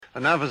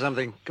And now for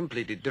something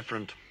completely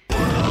different.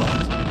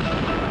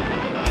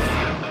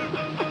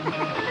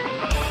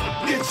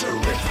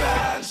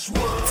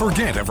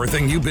 Forget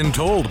everything you've been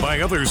told by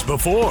others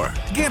before.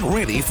 Get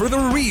ready for the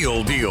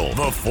real deal,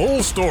 the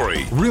full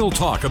story. Real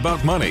talk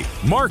about money,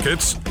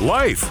 markets,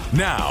 life.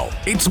 Now,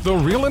 it's The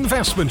Real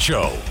Investment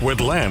Show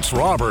with Lance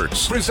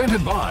Roberts,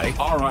 presented by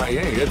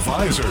RIA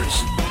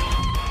Advisors.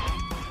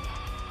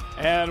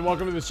 And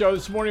welcome to the show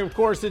this morning. Of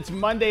course, it's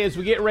Monday as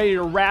we get ready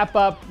to wrap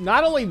up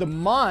not only the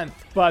month,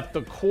 but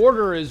the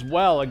quarter as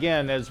well.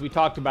 Again, as we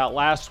talked about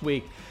last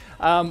week,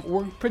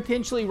 we're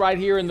potentially right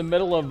here in the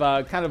middle of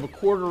kind of a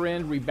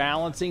quarter-end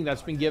rebalancing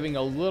that's been giving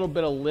a little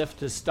bit of lift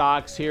to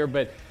stocks here,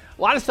 but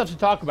a lot of stuff to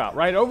talk about,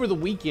 right? Over the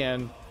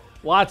weekend,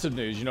 lots of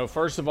news.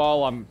 First of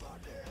all, I'm,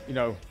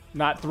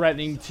 not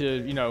threatening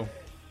to,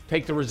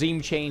 take the regime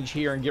change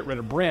here and get rid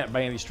of Brent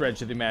by any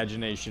stretch of the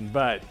imagination,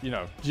 but,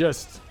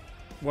 just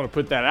want to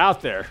put that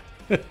out there.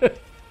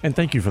 And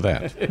thank you for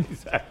that.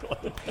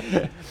 Exactly.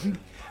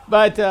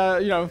 But,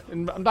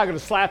 and I'm not going to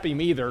slap him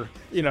either,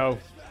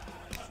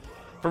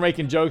 for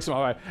making jokes on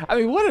my wife. I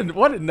mean,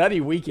 what a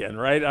nutty weekend,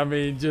 right? I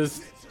mean,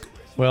 just.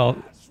 Well,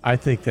 I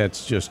think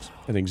that's just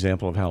an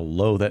example of how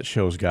low that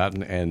show's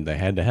gotten, and they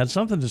had to have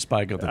something to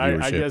spike up the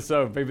viewership. I guess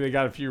so. Maybe they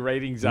got a few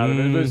ratings out of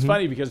it. But it's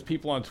funny because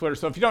people on Twitter.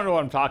 So if you don't know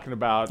what I'm talking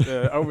about,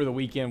 over the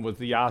weekend was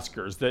the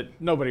Oscars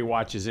that nobody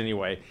watches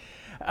anyway.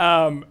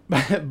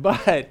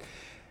 But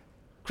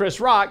Chris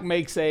Rock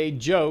makes a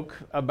joke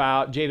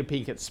about Jada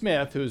Pinkett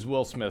Smith, who's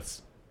Will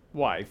Smith's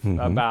wife,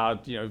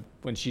 about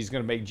when she's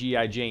going to make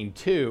G.I. Jane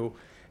 2.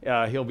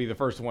 He'll be the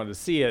first one to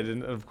see it.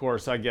 And, of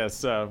course, I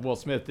guess Will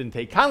Smith didn't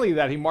take kindly to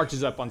that. He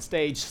marches up on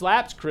stage,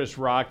 slaps Chris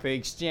Rock. They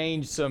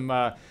exchange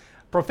some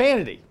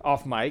profanity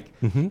off mic.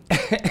 And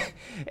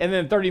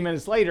then 30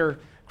 minutes later,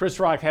 Chris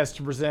Rock has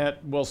to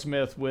present Will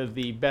Smith with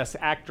the Best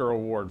Actor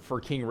Award for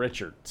King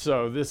Richard.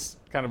 So this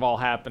kind of all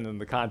happened in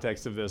the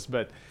context of this.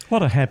 But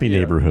what a happy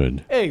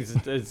neighborhood.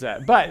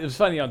 Exactly. But it was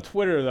funny on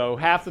Twitter, though.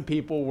 Half the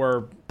people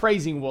were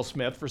praising Will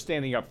Smith for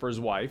standing up for his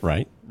wife.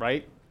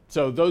 Right?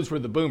 So those were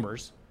the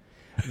boomers.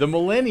 The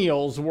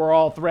millennials were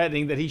all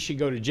threatening that he should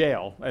go to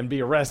jail and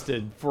be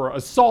arrested for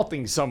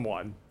assaulting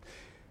someone.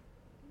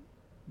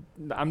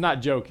 I'm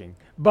not joking,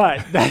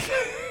 but that's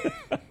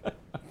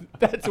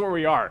where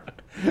we are.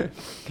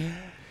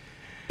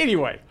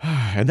 Anyway.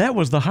 And that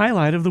was the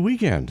highlight of the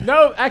weekend.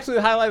 No, actually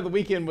the highlight of the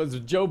weekend was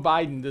Joe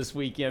Biden this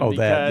weekend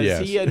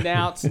because he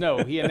announced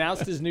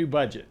his new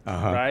budget,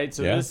 right?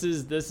 So this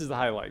is the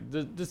highlight.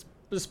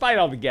 Despite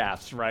all the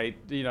gaffes, right?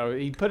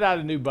 He put out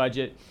a new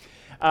budget.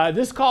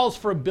 This calls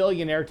for a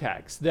billionaire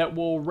tax that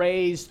will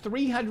raise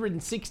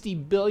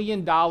 $360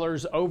 billion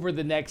over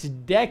the next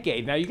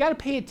decade. Now, you got to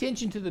pay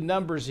attention to the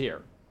numbers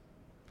here.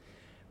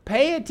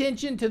 Pay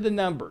attention to the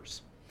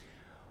numbers.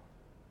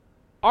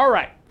 All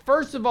right.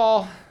 First of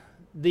all,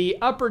 the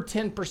upper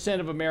 10%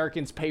 of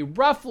Americans pay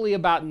roughly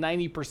about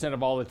 90%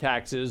 of all the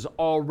taxes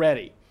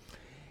already.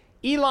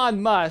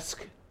 Elon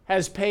Musk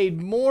has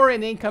paid more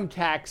in income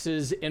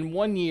taxes in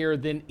 1 year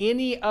than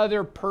any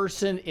other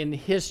person in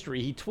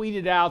history. He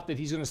tweeted out that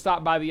he's going to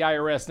stop by the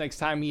IRS next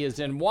time he is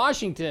in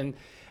Washington,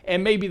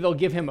 and maybe they'll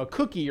give him a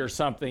cookie or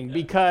something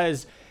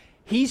because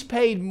he's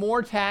paid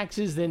more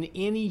taxes than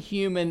any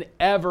human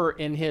ever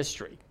in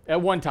history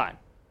at one time,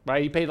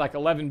 right? He paid like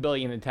 $11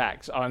 billion in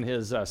tax on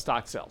his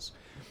stock sales.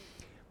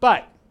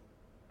 But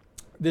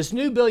this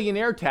new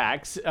billionaire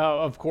tax,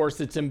 of course,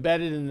 that's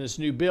embedded in this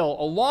new bill,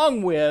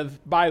 along with,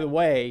 by the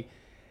way,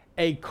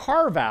 a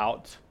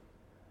carve-out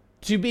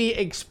to be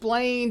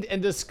explained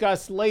and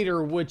discussed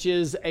later, which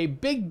is a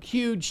big,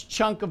 huge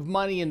chunk of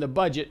money in the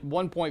budget,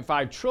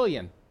 $1.5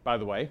 trillion, by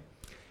the way.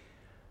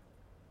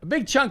 A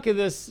big chunk of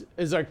this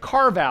is a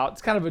carve-out.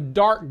 It's kind of a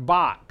dark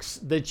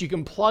box that you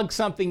can plug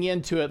something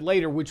into it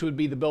later, which would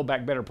be the Build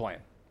Back Better plan,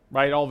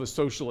 right? All the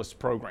socialist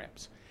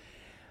programs.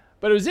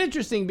 But it was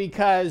interesting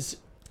because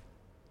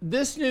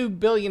this new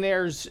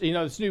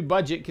this new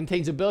budget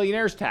contains a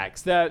billionaire's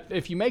tax that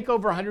if you make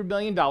over $100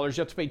 million, you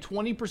have to pay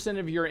 20%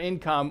 of your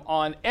income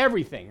on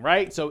everything,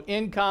 right? So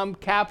income,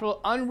 capital,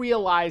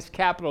 unrealized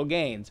capital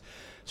gains.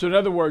 So in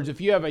other words,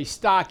 if you have a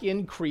stock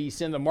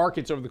increase in the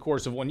markets over the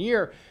course of 1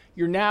 year,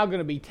 you're now going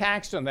to be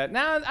taxed on that.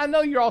 Now, I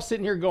know you're all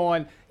sitting here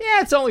going,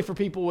 yeah, it's only for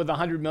people with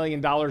 $100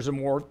 million or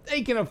more.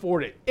 They can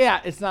afford it. Yeah,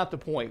 it's not the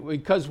point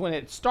because when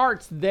it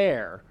starts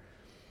there,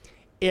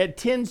 it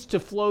tends to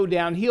flow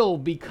downhill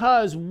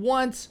because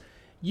once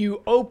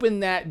you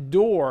open that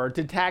door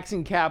to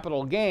taxing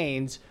capital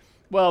gains,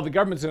 well, the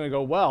government's going to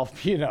go, well,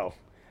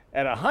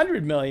 at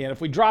 $100 million,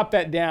 if we drop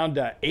that down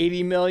to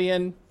 80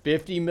 million,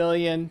 50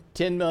 million,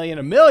 10 million,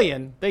 $1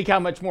 million, think how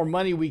much more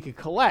money we could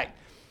collect.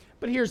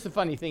 But here's the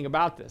funny thing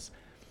about this.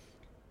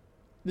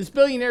 This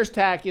billionaire's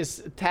tax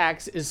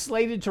is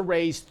slated to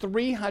raise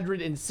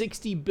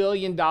 $360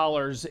 billion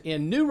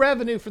in new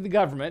revenue for the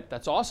government.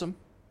 That's awesome.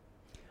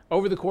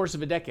 Over the course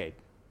of a decade.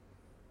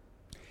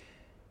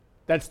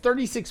 That's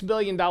 $36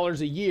 billion a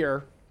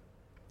year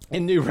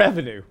in new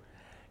revenue.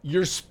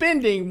 You're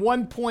spending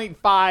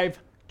 $1.5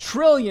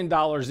 trillion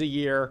a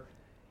year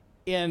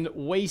in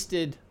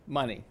wasted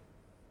money.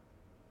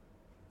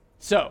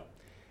 So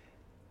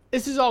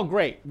this is all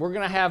great. We're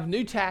going to have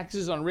new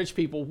taxes on rich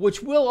people,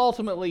 which will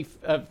ultimately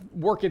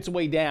work its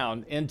way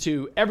down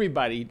into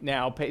everybody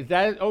now.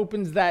 That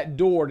opens that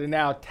door to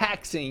now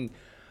taxing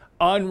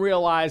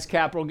unrealized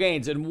capital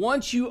gains. And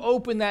once you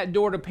open that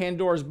door to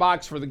Pandora's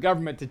box for the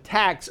government to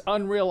tax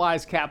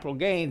unrealized capital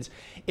gains,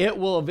 it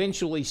will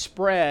eventually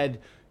spread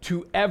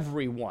to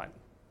everyone,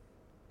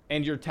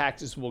 and your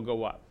taxes will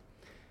go up.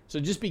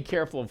 So just be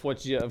careful of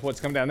what's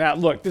coming down. Now,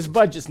 look, this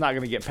budget's not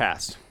going to get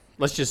passed.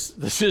 Let's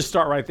just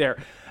start right there.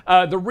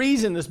 The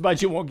reason this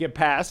budget won't get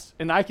passed,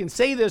 and I can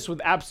say this with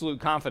absolute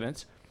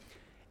confidence,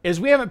 is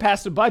we haven't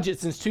passed a budget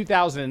since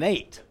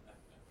 2008.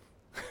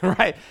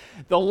 Right?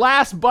 The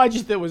last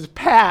budget that was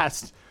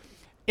passed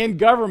in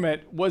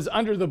government was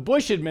under the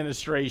Bush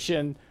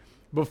administration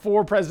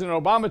before President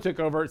Obama took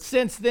over.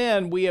 Since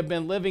then, we have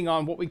been living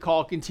on what we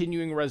call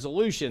continuing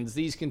resolutions.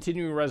 These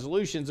continuing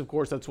resolutions, of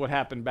course, that's what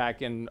happened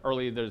back in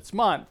earlier this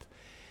month,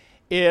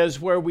 is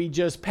where we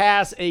just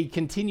pass a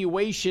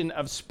continuation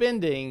of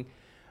spending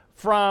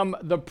from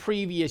the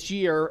previous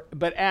year,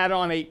 but add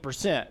on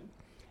 8%.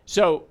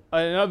 So,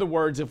 in other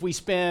words, if we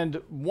spend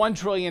 $1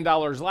 trillion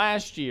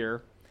last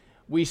year,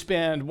 we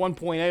spend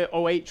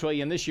 $1.08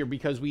 trillion this year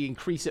because we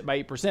increase it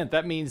by 8%.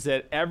 That means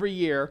that every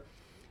year,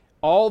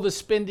 all the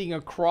spending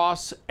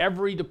across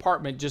every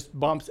department just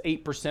bumps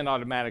 8%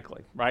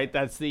 automatically, right?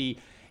 That's the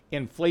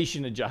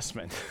inflation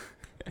adjustment.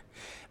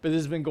 But this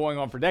has been going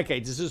on for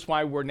decades. This is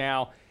why we're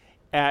now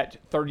at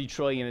 $30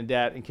 trillion in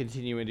debt and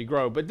continuing to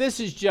grow. But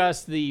this is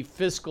just the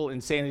fiscal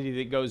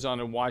insanity that goes on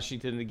in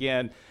Washington.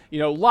 Again,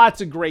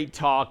 lots of great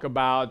talk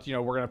about,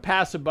 we're going to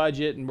pass a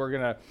budget and we're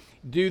going to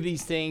do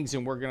these things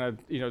and we're going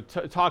to,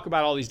 talk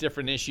about all these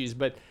different issues.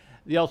 But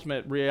the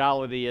ultimate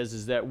reality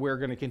is that we're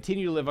going to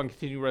continue to live on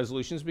continuing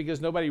resolutions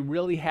because nobody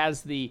really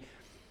has the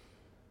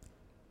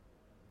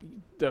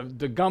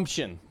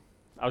gumption.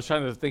 I was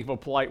trying to think of a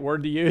polite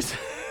word to use.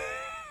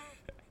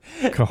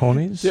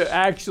 Cojones? to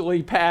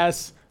actually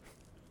pass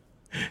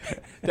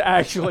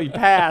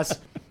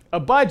a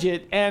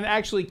budget and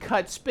actually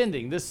cut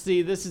spending. This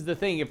is the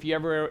thing. If you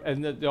ever,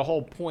 and the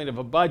whole point of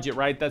a budget,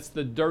 right? That's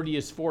the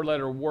dirtiest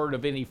four-letter word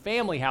of any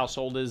family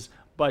household is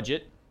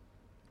budget,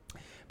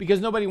 because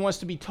nobody wants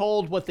to be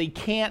told what they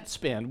can't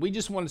spend. We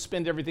just want to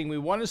spend everything we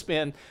want to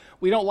spend.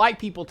 We don't like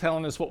people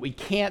telling us what we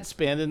can't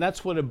spend, and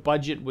that's what a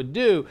budget would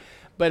do.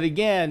 But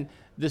again,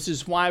 this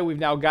is why we've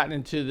now gotten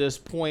into this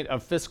point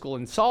of fiscal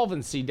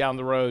insolvency down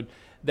the road,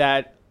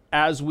 that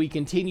as we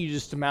continue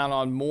just to mount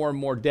on more and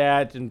more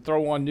debt and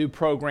throw on new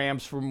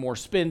programs for more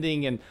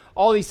spending and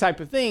all these type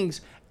of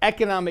things,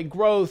 economic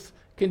growth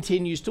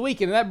continues to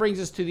weaken. And that brings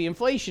us to the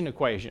inflation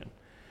equation,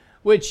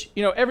 which,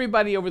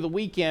 everybody over the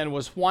weekend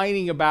was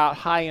whining about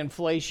high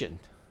inflation.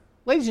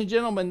 Ladies and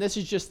gentlemen, this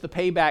is just the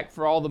payback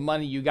for all the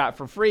money you got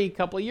for free a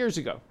couple of years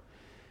ago.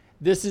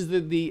 This is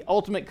the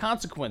ultimate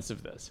consequence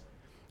of this.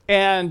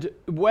 And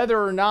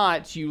whether or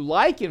not you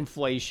like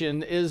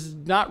inflation is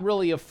not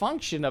really a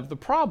function of the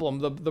problem.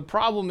 The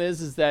problem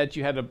is that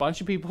you had a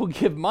bunch of people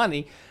give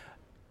money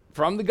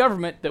from the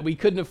government that we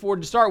couldn't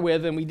afford to start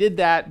with, and we did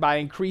that by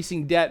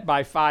increasing debt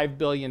by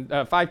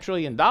 $5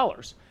 trillion.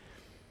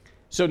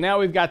 So now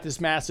we've got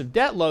this massive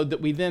debt load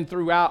that we then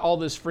threw out all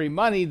this free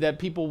money that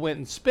people went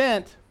and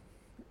spent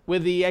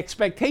with the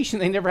expectation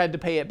they never had to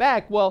pay it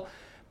back. Well,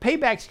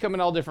 paybacks come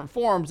in all different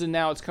forms, and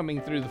now it's coming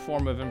through the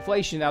form of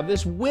inflation. Now,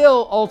 this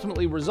will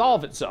ultimately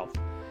resolve itself.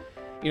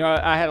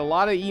 I had a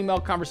lot of email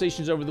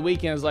conversations over the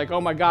weekend. It's like,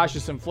 oh my gosh,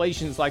 this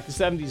inflation is like the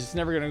 70s. It's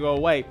never going to go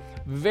away.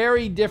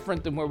 Very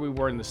different than where we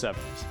were in the 70s.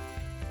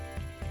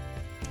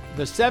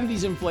 The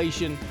 70s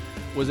inflation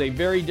was a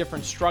very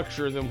different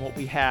structure than what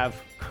we have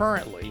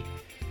currently.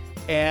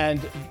 And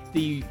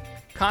the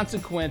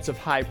consequence of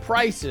high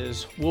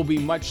prices will be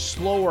much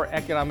slower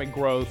economic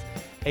growth,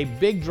 a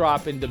big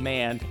drop in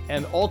demand,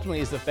 and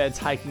ultimately, as the Fed's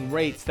hiking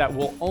rates, that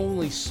will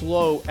only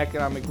slow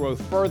economic growth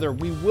further.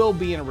 We will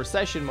be in a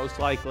recession, most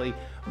likely,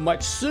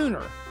 much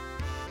sooner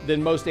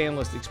than most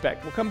analysts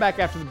expect. We'll come back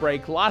after the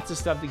break. Lots of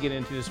stuff to get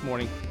into this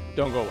morning.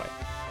 Don't go away.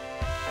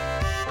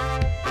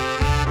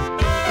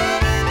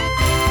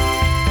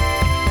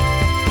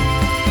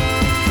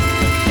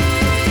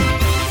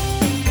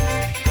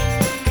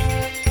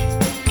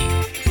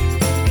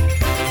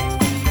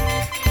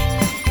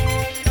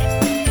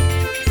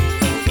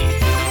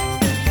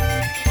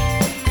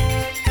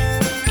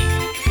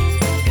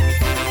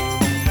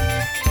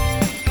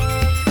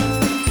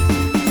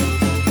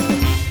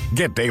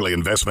 Get daily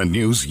investment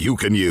news you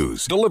can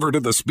use, delivered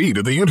at the speed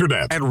of the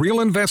internet at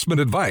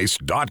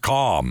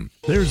realinvestmentadvice.com.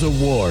 There's a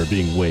war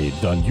being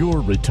waged on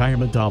your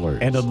retirement dollar,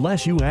 and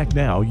unless you act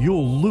now,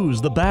 you'll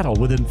lose the battle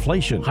with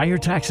inflation, higher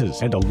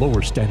taxes, and a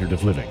lower standard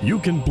of living. You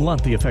can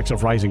blunt the effects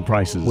of rising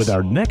prices with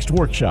our next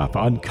workshop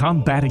on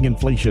combating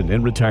inflation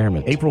in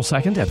retirement. April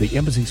 2nd at the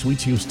Embassy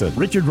Suites Houston.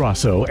 Richard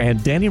Rosso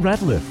and Danny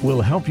Ratliff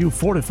will help you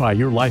fortify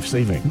your life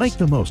savings, make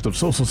the most of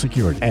Social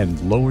Security, and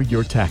lower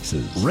your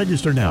taxes.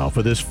 Register now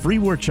for this free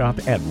workshop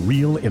at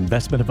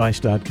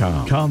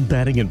realinvestmentadvice.com.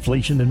 Combating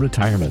inflation in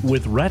retirement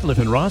with Ratliff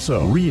and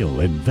Rosso.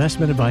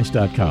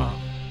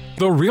 realinvestmentadvice.com.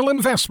 The Real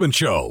Investment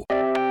Show.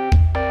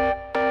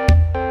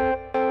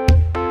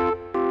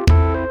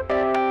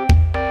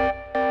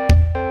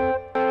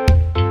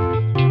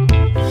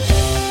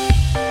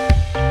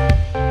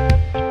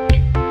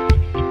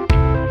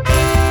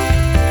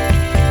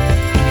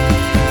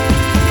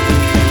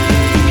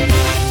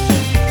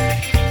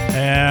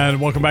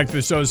 Welcome back to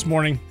the show this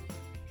morning.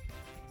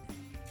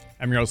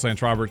 I'm your host,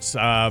 Lance Roberts.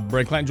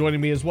 Brent Clanton joining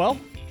me as well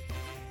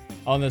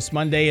on this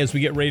Monday as we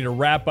get ready to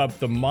wrap up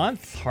the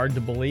month. Hard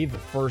to believe the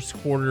first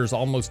quarter is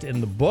almost in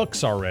the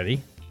books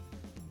already.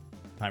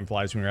 Time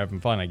flies when you're having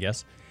fun, I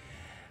guess.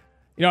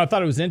 You know, I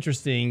thought it was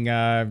interesting.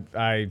 Over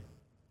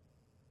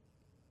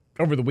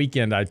the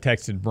weekend, I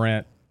texted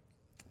Brent,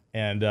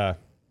 and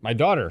my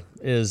daughter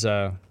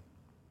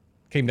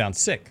came down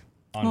sick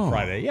on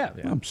Friday. Yeah,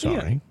 I'm sorry.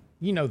 Yeah.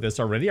 You know this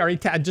already. I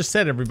just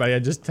said, everybody. I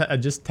just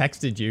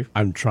texted you.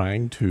 I'm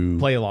trying to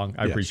play along.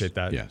 I appreciate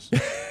that. Yes.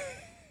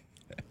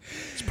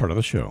 It's part of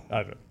the show.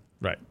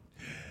 Right.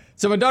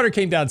 So my daughter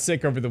came down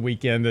sick over the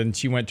weekend, and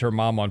she went to her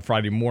mom on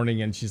Friday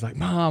morning, and she's like,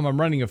 "Mom,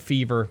 I'm running a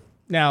fever."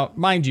 Now,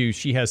 mind you,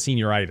 she has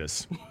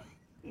senioritis.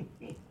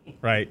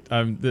 Right.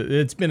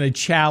 It's been a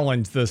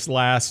challenge this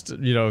last,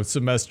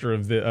 semester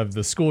of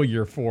the school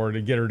year for her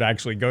to get her to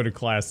actually go to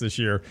class this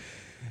year.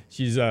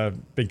 She's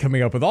been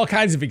coming up with all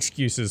kinds of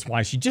excuses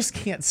why she just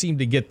can't seem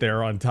to get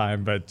there on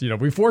time. But,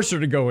 we forced her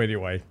to go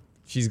anyway.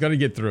 She's going to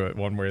get through it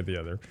one way or the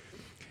other.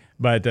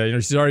 But,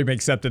 she's already been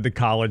accepted to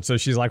college. So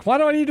she's like, why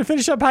do I need to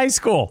finish up high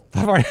school?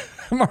 I'm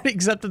already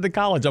accepted to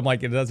college. I'm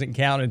like, it doesn't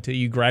count until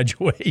you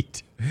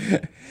graduate.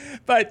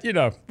 But,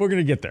 we're going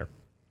to get there.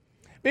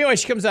 But anyway,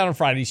 she comes out on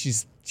Friday.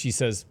 She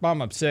says,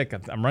 Mom, I'm sick.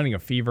 I'm running a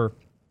fever.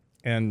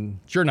 And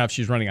sure enough,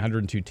 she's running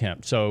 102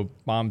 temp. So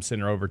Mom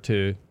sent her over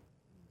to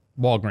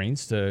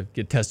Walgreens to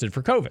get tested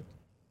for COVID.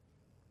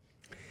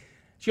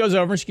 She goes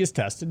over and she gets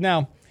tested.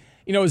 Now,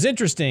 it was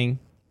interesting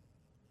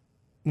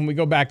when we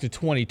go back to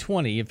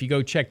 2020, if you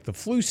go check the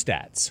flu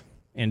stats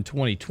in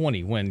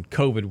 2020 when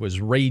COVID was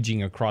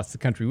raging across the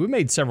country. We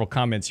made several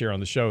comments here on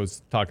the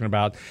shows talking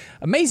about,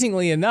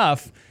 amazingly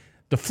enough,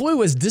 the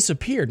flu has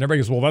disappeared. And everybody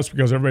goes, well, that's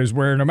because everybody's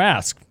wearing a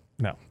mask.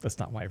 No, that's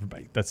not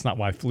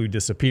why flu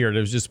disappeared. It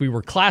was just we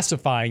were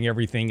classifying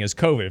everything as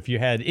COVID. If you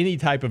had any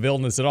type of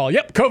illness at all,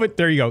 yep, COVID,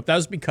 there you go. That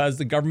was because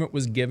the government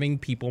was giving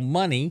people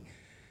money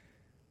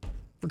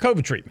for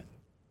COVID treatment.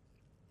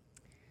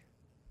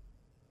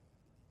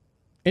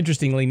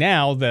 Interestingly,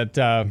 now that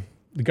the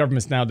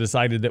government's now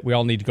decided that we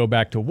all need to go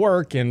back to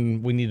work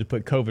and we need to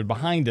put COVID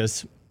behind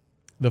us,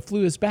 the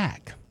flu is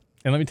back.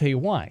 And let me tell you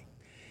why.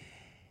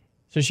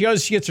 So she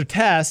gets her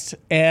test,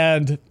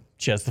 and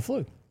she has the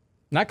flu.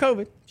 Not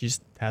COVID. She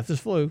just has this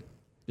flu.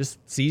 Just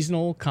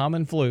seasonal,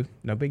 common flu.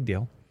 No big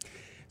deal.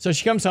 So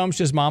she comes home. She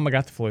says, Mom, I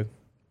got the flu.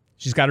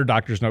 She's got her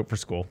doctor's note for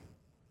school,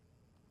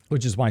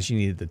 which is why she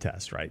needed the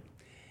test, right?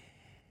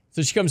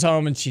 So she comes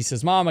home and she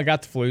says, Mom, I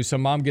got the flu. So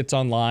Mom gets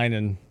online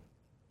and,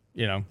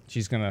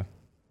 she's going to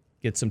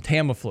get some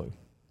Tamiflu.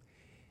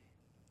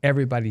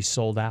 Everybody's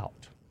sold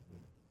out.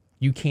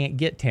 You can't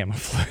get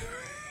Tamiflu.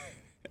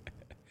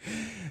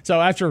 So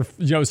after,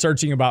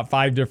 searching about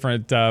 5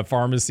 different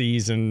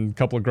pharmacies and a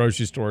couple of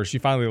grocery stores, she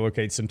finally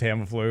locates some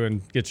Tamiflu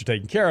and gets her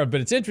taken care of.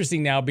 But it's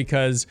interesting now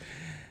because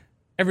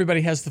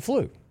everybody has the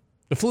flu.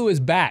 The flu is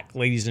back,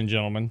 ladies and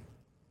gentlemen.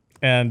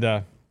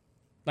 And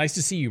nice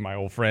to see you, my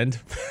old friend,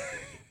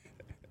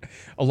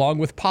 along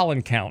with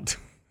pollen count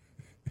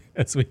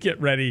as we get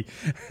ready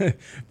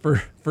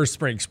for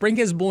spring. Spring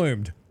has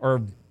bloomed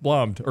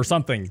or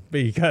something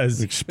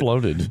because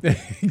exploded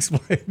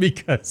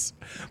because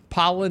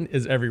pollen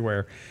is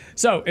everywhere.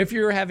 So if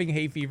you're having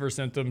hay fever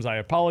symptoms, I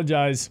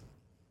apologize,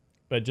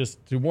 but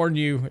just to warn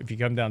you, if you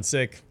come down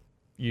sick,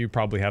 you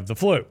probably have the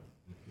flu.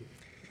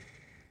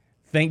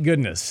 Thank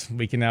goodness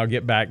we can now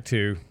get back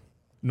to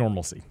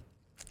normalcy.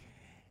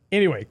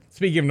 Anyway,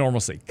 speaking of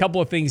normalcy, a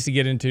couple of things to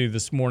get into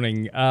this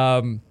morning.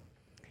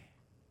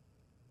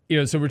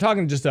 So we're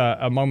talking just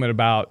a moment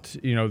about,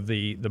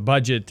 the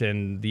budget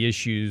and the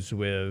issues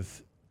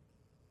with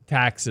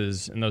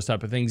taxes and those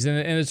type of things. And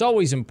it's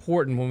always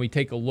important when we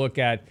take a look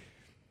at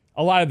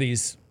a lot of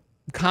these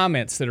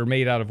comments that are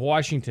made out of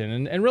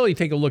Washington and really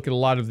take a look at a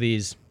lot of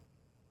these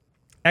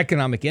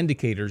economic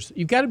indicators.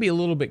 You've got to be a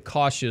little bit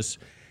cautious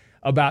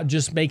about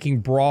just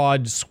making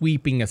broad,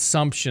 sweeping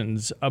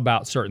assumptions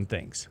about certain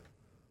things.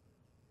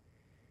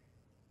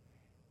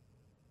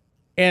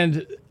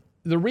 And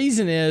the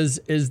reason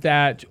is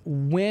that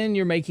when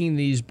you're making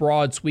these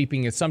broad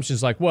sweeping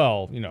assumptions like,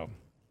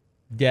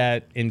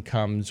 debt,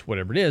 incomes,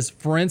 whatever it is,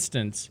 for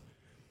instance,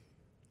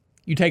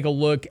 you take a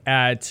look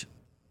at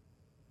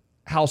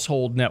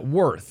household net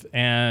worth.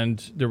 And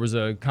there was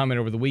a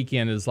comment over the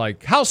weekend is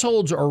like,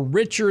 households are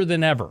richer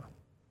than ever.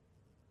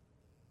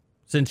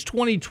 Since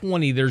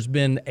 2020, there's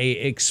been an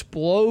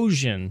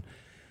explosion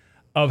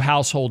of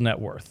household net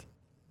worth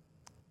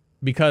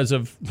because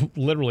of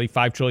literally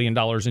 $5 trillion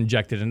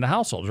injected into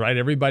households, right?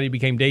 Everybody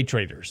became day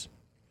traders.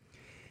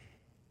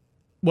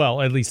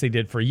 Well, at least they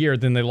did for a year.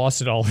 Then they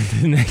lost it all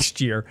the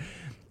next year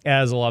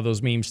as a lot of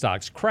those meme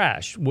stocks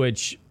crashed,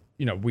 which,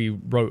 we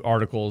wrote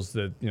articles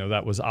that,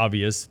 that was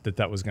obvious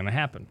that was going to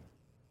happen.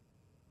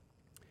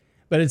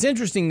 But it's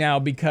interesting now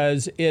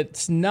because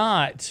it's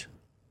not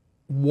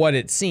what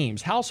it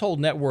seems. Household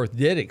net worth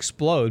did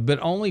explode, but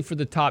only for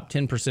the top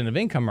 10% of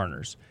income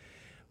earners,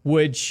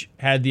 which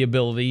had the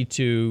ability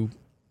to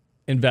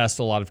invest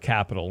a lot of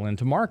capital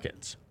into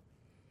markets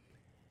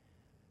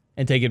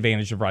and take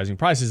advantage of rising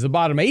prices. The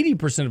bottom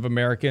 80% of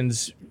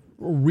Americans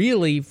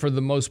really, for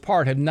the most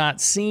part, have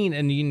not seen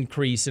an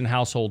increase in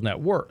household net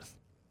worth,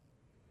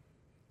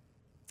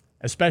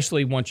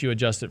 especially once you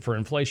adjust it for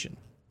inflation.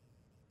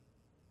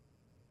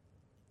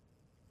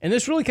 And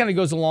this really kind of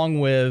goes along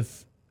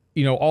with,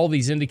 all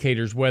these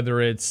indicators,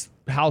 whether it's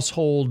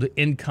household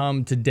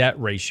income to debt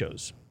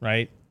ratios,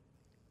 right?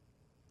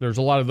 There's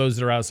a lot of those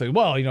that are out saying,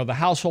 well, the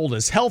household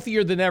is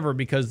healthier than ever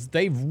because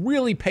they've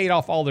really paid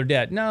off all their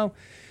debt. No,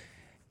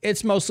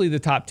 it's mostly the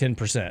top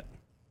 10%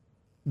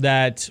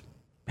 that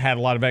had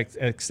a lot of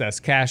excess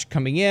cash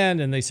coming in,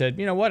 and they said,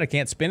 you know what, I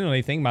can't spend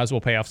anything, might as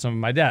well pay off some of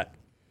my debt.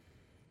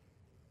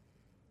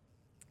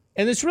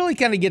 And this really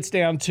kind of gets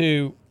down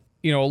to,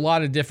 a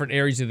lot of different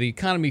areas of the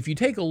economy. If you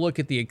take a look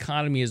at the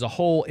economy as a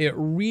whole, it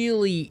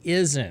really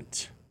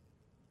isn't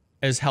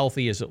as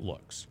healthy as it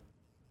looks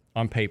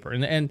on paper.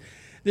 And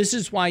this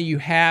is why you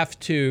have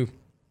to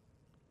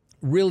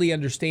really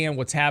understand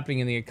what's happening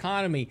in the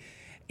economy.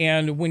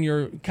 And when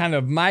you're kind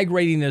of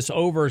migrating this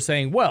over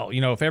saying, well,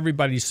 if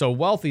everybody's so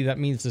wealthy, that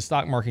means the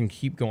stock market can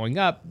keep going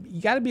up.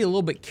 You got to be a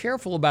little bit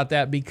careful about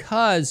that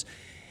because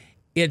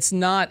it's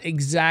not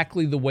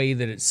exactly the way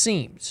that it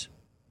seems.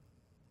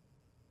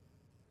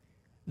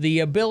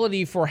 The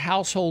ability for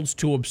households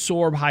to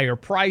absorb higher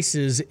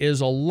prices is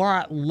a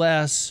lot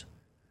less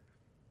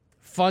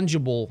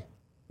fungible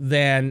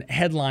than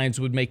headlines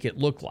would make it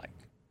look like.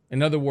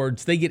 In other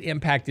words, they get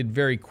impacted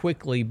very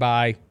quickly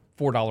by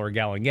 $4 a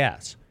gallon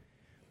gas,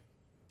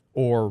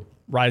 or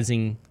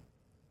rising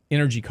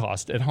energy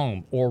cost at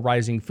home, or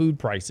rising food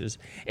prices.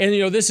 And,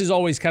 this is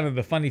always kind of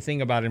the funny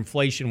thing about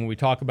inflation. When we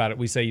talk about it,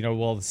 we say,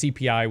 well, the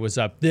CPI was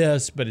up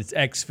this, but it's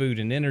X food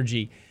and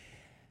energy.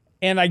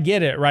 And I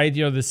get it, right?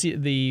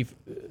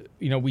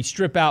 We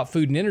strip out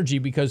food and energy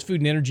because food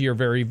and energy are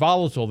very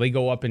volatile. They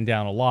go up and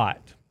down a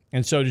lot.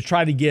 And so to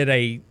try to get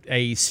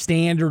a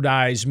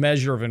standardized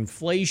measure of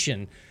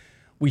inflation,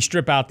 we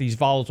strip out these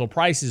volatile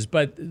prices.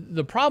 But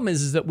the problem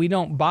is that we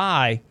don't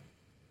buy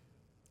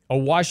a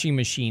washing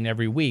machine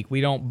every week.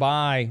 We don't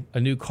buy a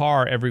new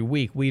car every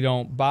week. We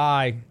don't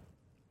buy,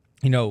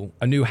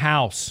 a new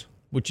house,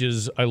 which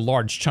is a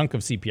large chunk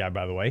of CPI,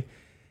 by the way,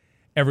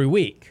 every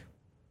week.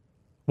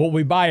 What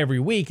we buy every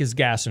week is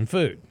gas and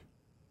food.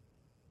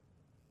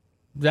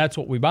 That's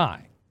what we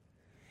buy.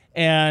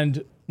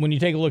 And when you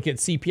take a look at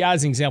CPI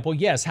as an example,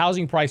 yes,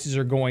 housing prices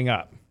are going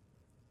up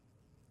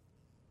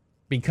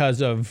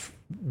because of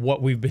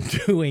what we've been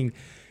doing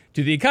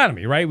to the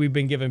economy, right? We've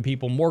been giving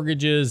people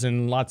mortgages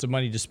and lots of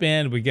money to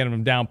spend. We get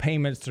them down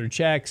payments through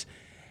checks.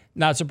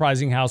 Not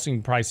surprising,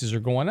 housing prices are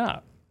going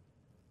up.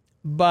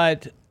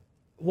 But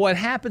what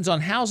happens on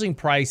housing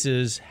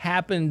prices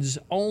happens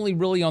only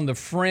really on the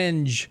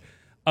fringe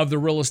of the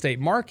real estate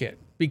market,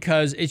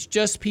 because it's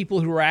just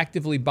people who are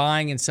actively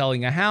buying and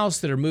selling a house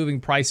that are moving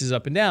prices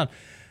up and down.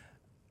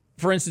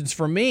 For instance,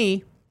 for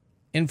me,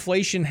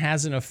 inflation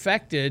hasn't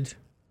affected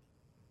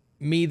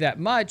me that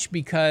much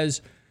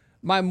because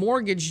my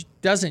mortgage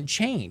doesn't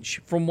change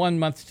from one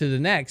month to the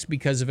next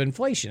because of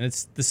inflation.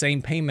 It's the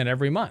same payment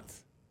every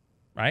month,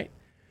 right?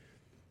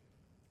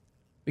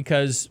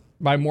 Because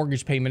my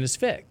mortgage payment is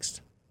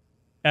fixed,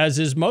 as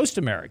is most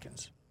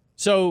Americans.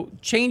 So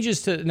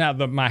changes to, now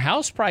my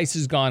house price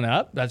has gone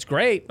up. That's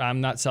great.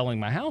 I'm not selling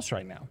my house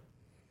right now.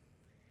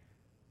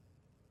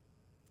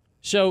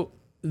 So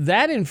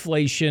that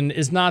inflation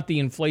is not the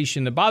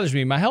inflation that bothers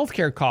me. My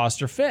healthcare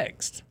costs are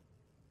fixed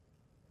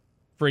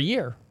for a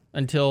year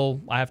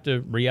until I have to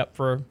re-up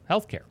for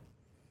healthcare.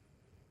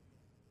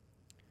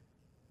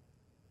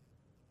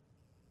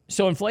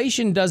 So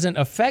inflation doesn't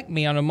affect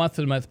me on a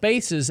month-to-month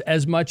basis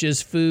as much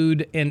as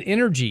food and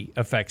energy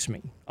affects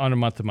me on a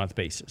month-to-month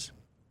basis.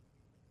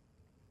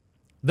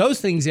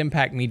 Those things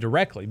impact me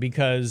directly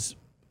because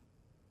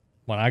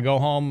when I go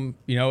home,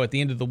 at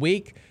the end of the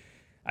week,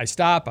 I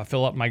stop, I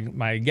fill up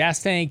my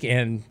gas tank,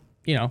 and,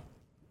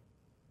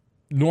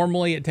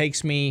 normally it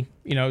takes me,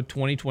 $20,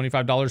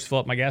 $25 to fill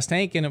up my gas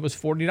tank, and it was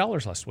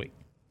 $40 last week.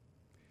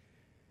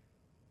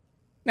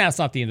 Now, it's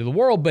not the end of the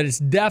world, but it's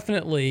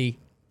definitely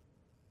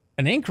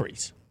an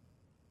increase,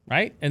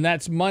 right? And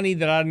that's money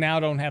that I now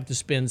don't have to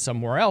spend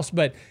somewhere else.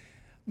 But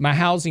my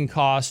housing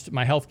cost,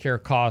 my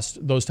healthcare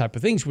cost, those type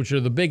of things, which are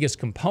the biggest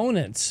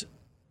components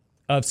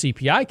of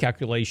CPI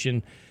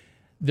calculation,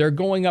 they're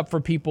going up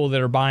for people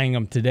that are buying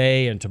them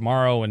today and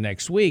tomorrow and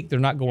next week. They're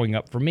not going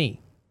up for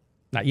me.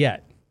 Not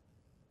yet,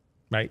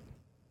 right?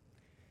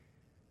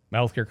 My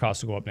healthcare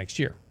costs will go up next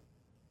year.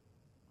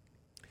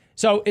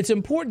 So it's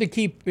important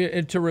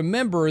to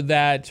remember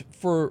that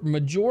for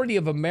majority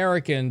of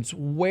Americans,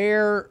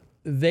 where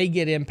they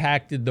get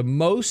impacted the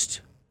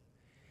most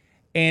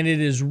and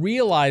it is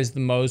realized the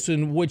most,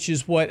 and which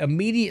is what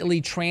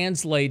immediately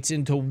translates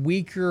into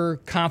weaker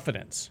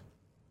confidence,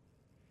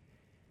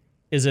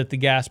 is at the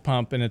gas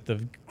pump and at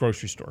the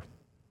grocery store.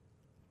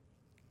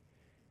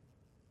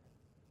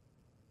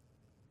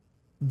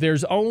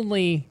 There's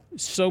only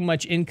so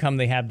much income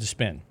they have to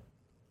spend.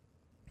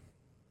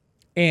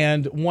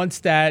 And once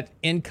that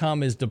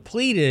income is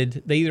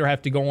depleted, they either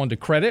have to go on to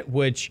credit,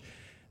 which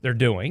they're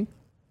doing.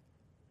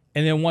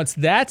 And then once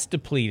that's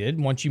depleted,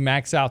 once you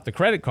max out the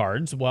credit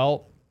cards,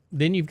 well,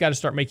 then you've got to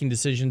start making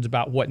decisions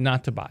about what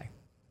not to buy.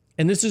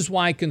 And this is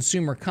why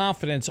consumer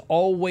confidence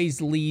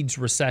always leads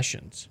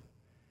recessions.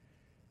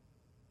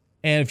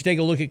 And if you take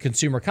a look at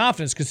consumer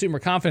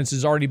confidence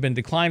has already been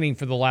declining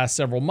for the last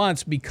several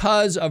months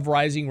because of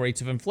rising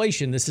rates of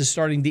inflation. This is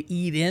starting to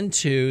eat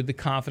into the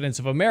confidence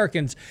of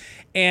Americans.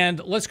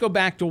 And let's go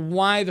back to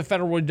why the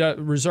Federal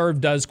Reserve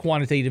does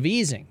quantitative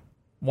easing.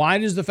 Why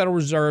does the Federal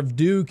Reserve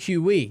do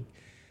QE?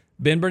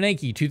 Ben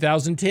Bernanke,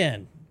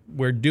 2010.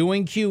 We're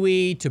doing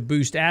QE to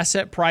boost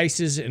asset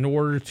prices in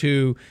order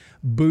to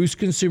boost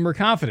consumer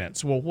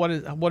confidence. Well, what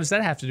does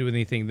that have to do with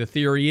anything? The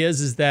theory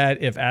is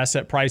that if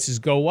asset prices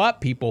go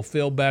up, people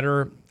feel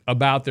better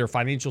about their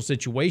financial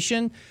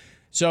situation,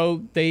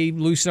 so they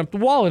loosen up the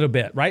wallet a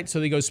bit, right? So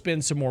they go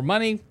spend some more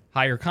money,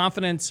 higher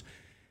confidence.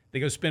 They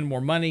go spend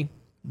more money.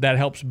 That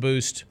helps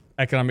boost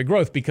economic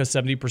growth because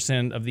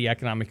 70% of the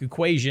economic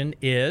equation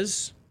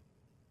is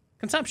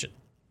consumption,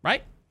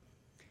 right?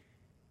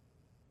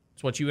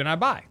 It's what you and I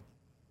buy.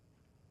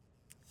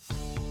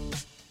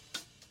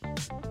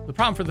 The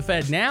problem for the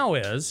Fed now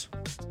is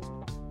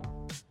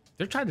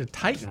they're trying to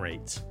tighten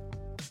rates.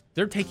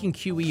 They're taking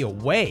QE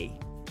away.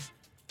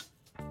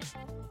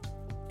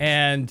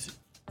 And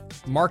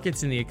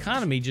markets and the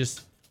economy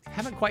just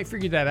haven't quite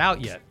figured that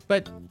out yet.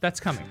 But that's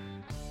coming.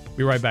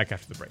 Be right back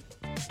after the break.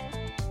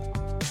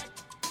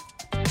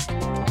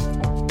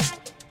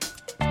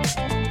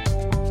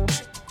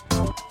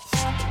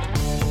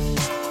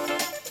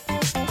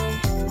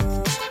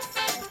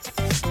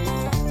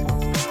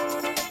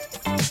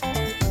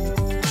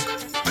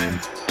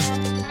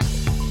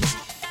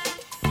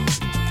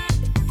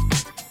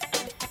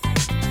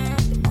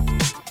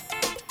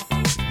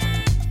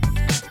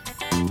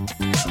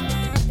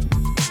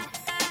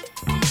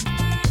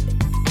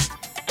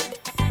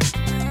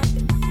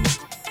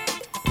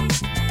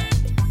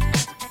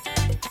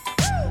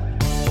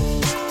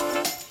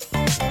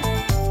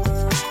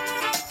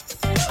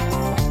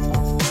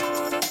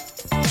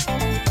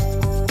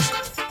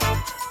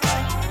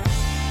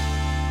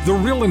 The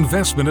Real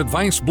Investment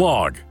Advice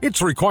blog.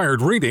 It's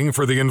required reading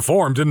for the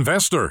informed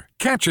investor.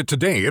 Catch it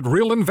today at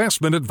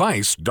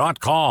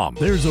realinvestmentadvice.com.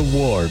 There's a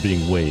war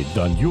being waged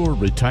on your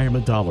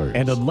retirement dollar,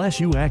 and unless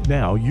you act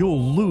now,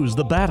 you'll lose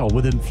the battle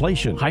with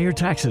inflation, higher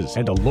taxes,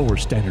 and a lower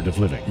standard of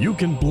living. You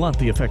can blunt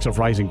the effects of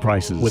rising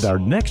prices with our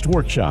next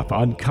workshop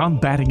on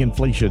combating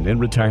inflation in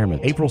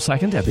retirement, April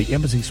 2nd at the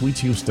Embassy Suites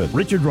Houston.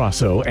 Richard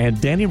Rosso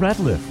and Danny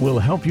Ratliff will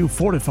help you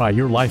fortify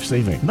your life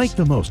savings, make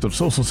the most of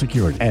Social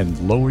Security, and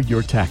lower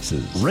your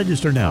taxes.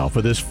 Register now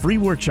for this free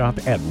workshop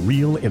at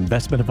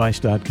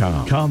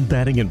realinvestmentadvice.com.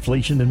 Combating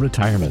inflation in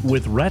retirement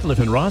with Ratliff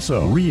and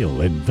Rosso.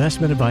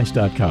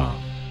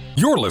 Realinvestmentadvice.com.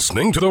 You're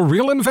listening to The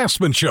Real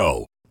Investment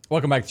Show.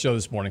 Welcome back to the show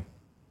this morning.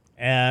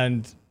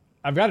 And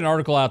I've got an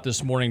article out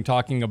this morning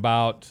talking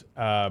about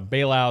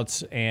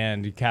bailouts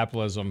and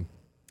capitalism.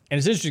 And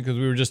it's interesting because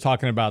we were just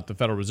talking about the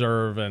Federal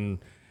Reserve and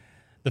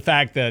the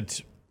fact that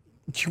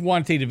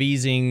quantitative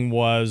easing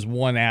was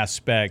one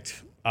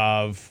aspect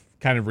of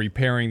kind of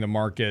repairing the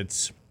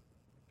markets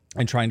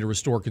and trying to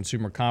restore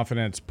consumer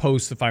confidence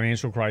post the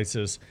financial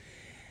crisis.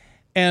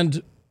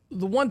 And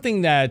the one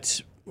thing that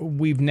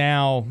we've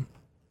now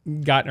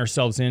gotten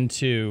ourselves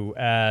into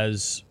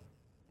as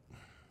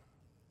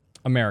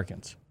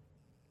Americans,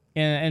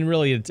 and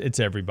really it's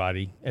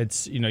everybody.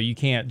 It's, you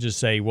can't just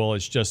say, well,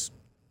 it's just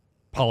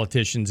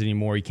politicians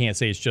anymore. You can't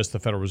say it's just the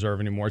Federal Reserve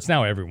anymore. It's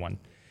now everyone.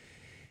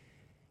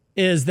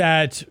 Is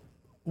that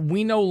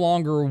we no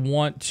longer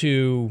want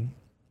to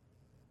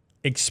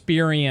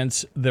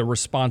experience the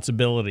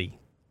responsibility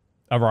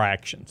of our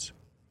actions.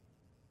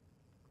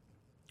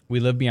 We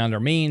live beyond our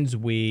means.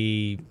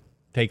 We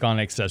take on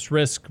excess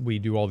risk. We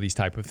do all these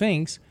type of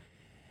things.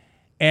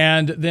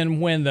 And then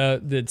when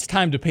it's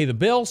time to pay the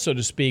bill, so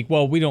to speak,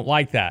 well, we don't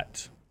like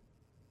that.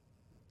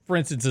 For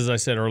instance, as I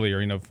said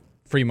earlier,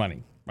 free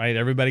money, right?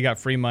 Everybody got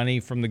free money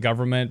from the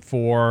government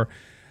for,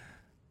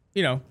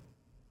 doing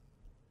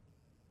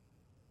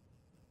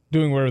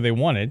whatever they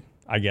wanted,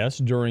 I guess,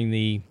 during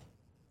the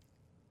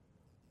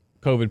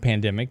COVID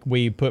pandemic.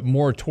 We put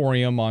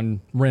moratorium on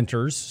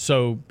renters,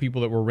 so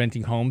people that were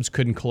renting homes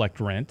couldn't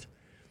collect rent,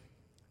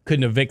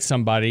 couldn't evict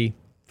somebody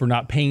for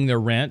not paying their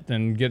rent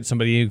and get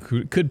somebody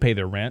who could pay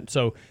their rent.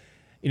 So,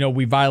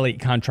 we violate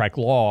contract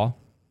law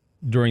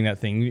during that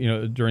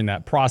thing, during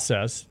that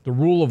process. The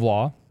rule of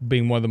law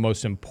being one of the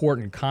most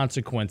important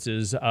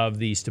consequences of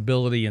the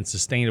stability and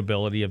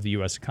sustainability of the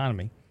U.S.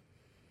 economy,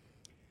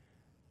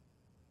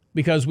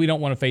 because we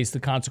don't want to face the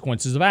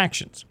consequences of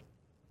actions.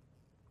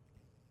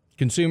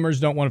 Consumers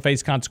don't want to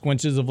face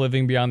consequences of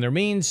living beyond their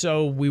means,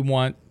 so we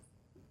want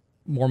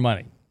more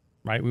money,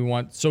 right? We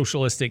want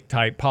socialistic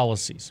type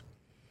policies.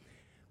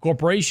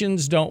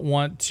 Corporations don't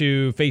want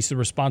to face the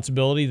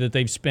responsibility that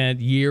they've spent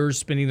years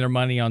spending their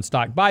money on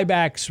stock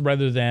buybacks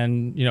rather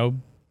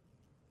than,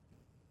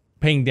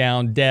 paying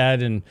down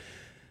debt and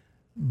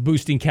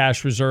boosting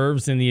cash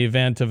reserves in the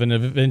event of an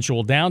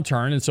eventual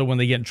downturn. And so when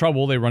they get in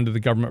trouble, they run to the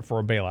government for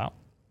a bailout.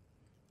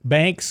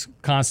 Banks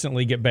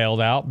constantly get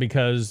bailed out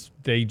because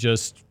they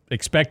just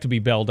expect to be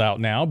bailed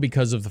out now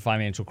because of the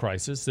financial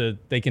crisis, that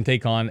they can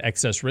take on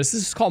excess risk.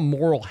 This is called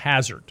moral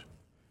hazard.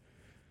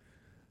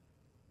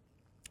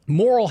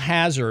 Moral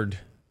hazard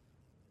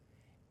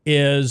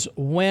is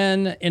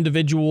when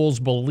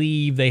individuals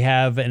believe they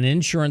have an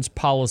insurance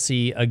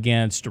policy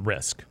against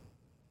risk.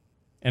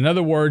 In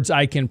other words,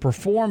 I can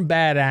perform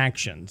bad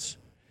actions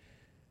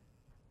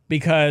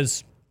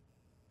because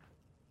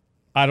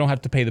I don't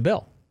have to pay the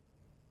bill.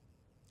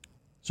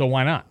 So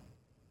why not?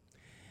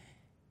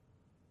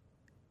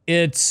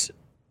 It's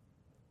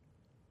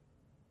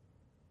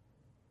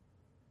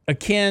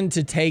akin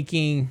to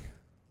taking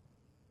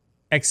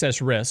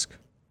excess risk.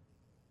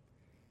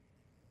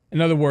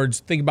 In other words,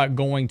 think about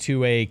going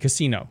to a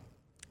casino,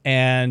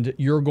 and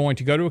you're going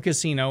to go to a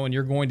casino and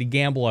you're going to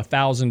gamble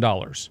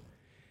 $1,000.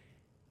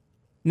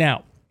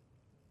 Now,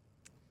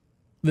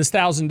 this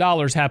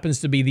 $1,000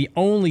 happens to be the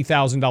only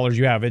 $1,000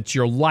 you have. It's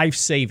your life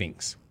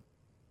savings.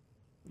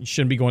 You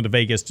shouldn't be going to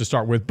Vegas to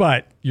start with,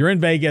 but you're in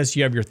Vegas,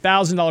 you have your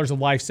 $1,000 of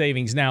life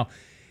savings. Now,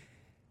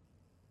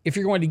 if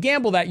you're going to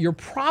gamble that, you're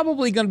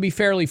probably going to be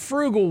fairly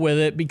frugal with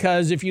it,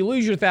 because if you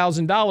lose your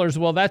 $1,000,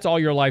 well, that's all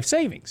your life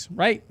savings,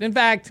 right? In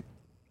fact,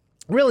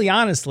 really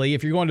honestly,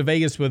 if you're going to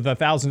Vegas with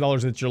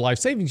 $1,000 that's your life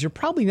savings, you're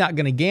probably not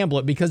going to gamble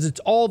it because it's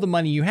all the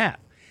money you have.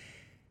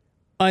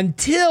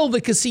 Until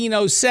the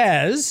casino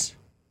says,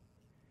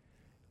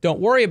 don't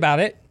worry about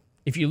it.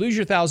 If you lose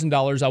your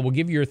 $1,000, I will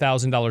give you your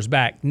 $1,000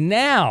 back.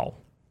 Now,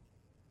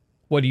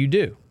 what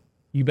do?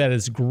 You bet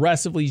as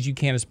aggressively as you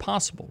can as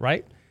possible,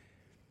 right?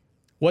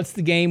 What's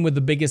the game with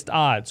the biggest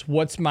odds?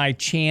 What's my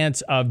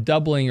chance of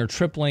doubling or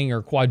tripling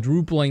or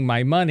quadrupling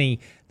my money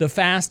the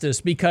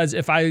fastest? Because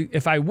if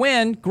I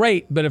win,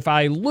 great. But if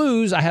I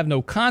lose, I have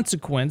no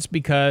consequence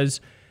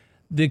because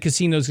the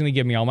casino is going to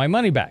give me all my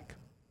money back.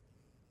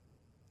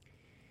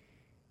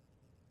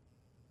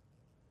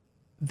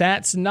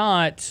 That's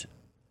not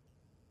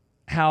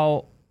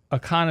how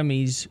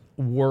economies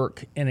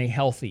work in a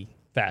healthy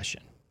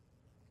fashion.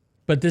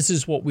 But this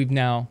is what we've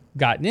now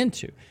gotten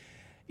into.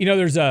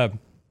 There's a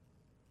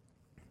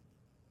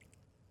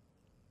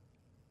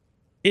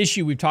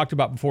issue we've talked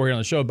about before here on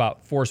the show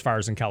about forest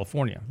fires in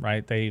California,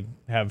 right? They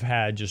have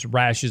had just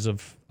rashes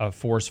of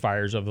forest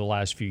fires over the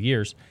last few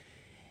years.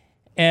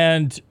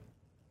 And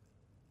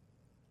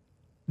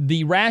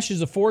the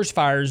rashes of forest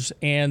fires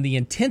and the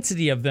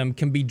intensity of them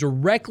can be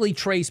directly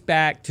traced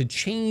back to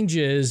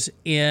changes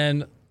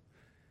in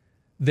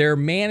their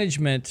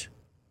management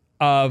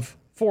of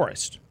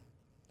forest,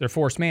 their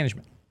forest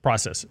management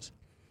processes.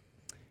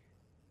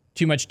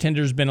 Too much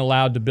tinder's been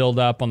allowed to build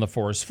up on the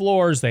forest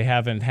floors. They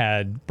haven't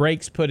had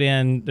breaks put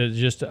in. There's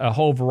just a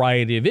whole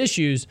variety of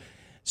issues.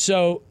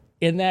 So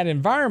in that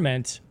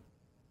environment,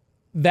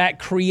 that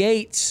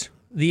creates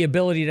the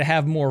ability to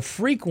have more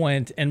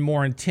frequent and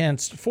more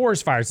intense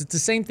forest fires. It's the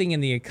same thing in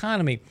the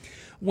economy.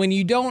 When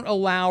you don't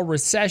allow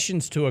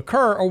recessions to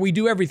occur, or we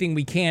do everything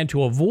we can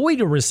to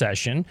avoid a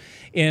recession,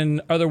 in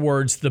other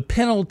words, the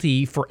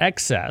penalty for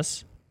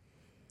excess,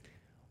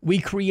 we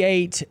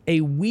create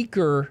a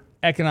weaker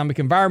economic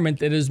environment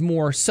that is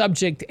more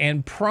subject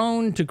and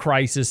prone to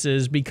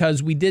crises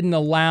because we didn't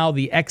allow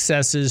the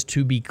excesses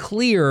to be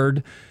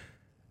cleared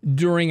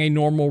during a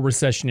normal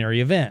recessionary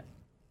event.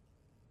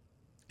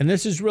 And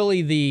this is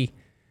really the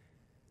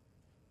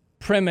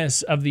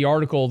premise of the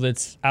article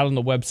that's out on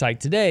the website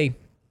today,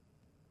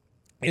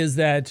 is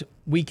that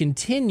we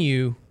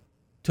continue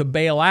to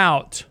bail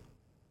out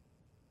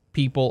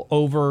people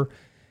over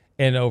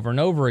and over and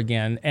over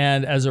again.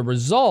 And as a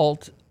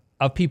result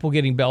of people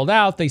getting bailed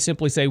out, they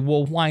simply say,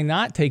 well, why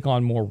not take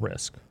on more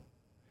risk?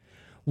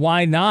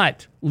 Why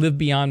not live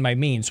beyond my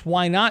means?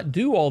 Why not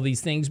do all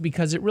these things?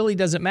 Because it really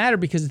doesn't matter,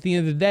 because at the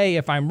end of the day,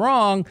 if I'm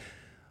wrong,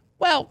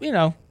 well,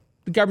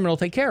 the government will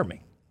take care of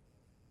me.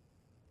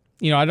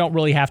 I don't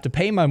really have to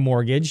pay my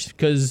mortgage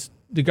because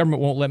the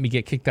government won't let me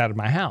get kicked out of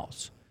my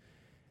house.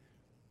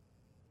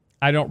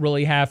 I don't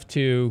really have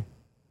to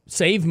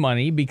save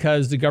money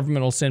because the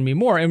government will send me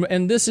more.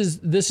 And this is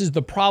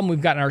the problem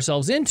we've gotten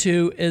ourselves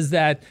into, is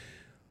that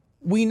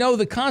we know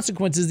the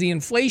consequences. The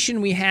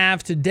inflation we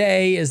have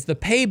today is the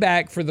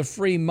payback for the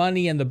free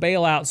money and the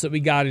bailouts that we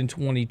got in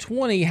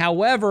 2020.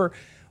 However,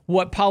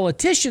 what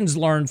politicians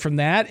learned from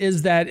that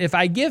is that if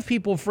I give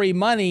people free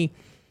money,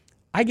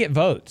 I get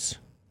votes.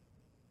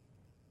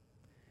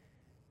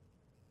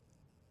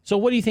 So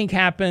what do you think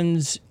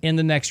happens in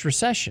the next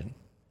recession?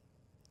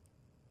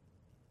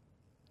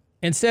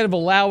 Instead of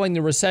allowing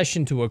the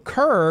recession to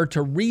occur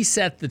to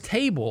reset the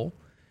table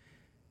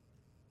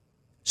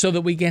so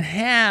that we can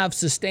have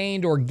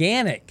sustained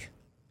organic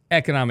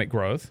economic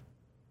growth,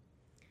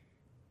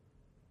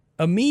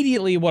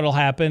 Immediately what will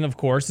happen, of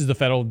course, is the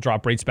Fed will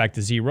drop rates back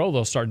to zero.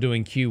 They'll start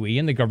doing QE,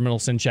 and the government will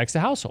send checks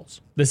to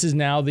households. This is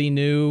now the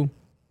new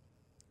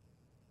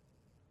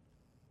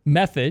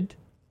method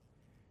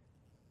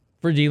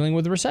for dealing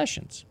with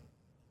recessions.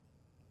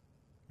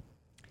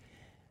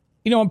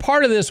 And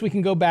part of this, we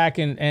can go back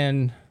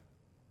and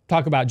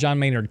talk about John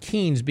Maynard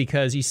Keynes,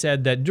 because he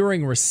said that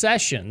during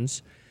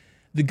recessions,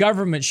 the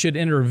government should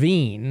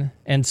intervene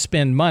and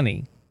spend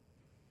money.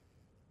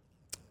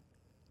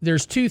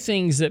 There's two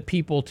things that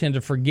people tend to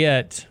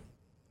forget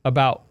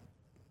about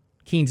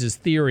Keynes's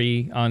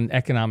theory on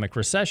economic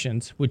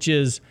recessions, which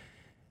is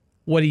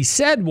what he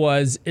said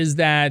is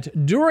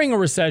that during a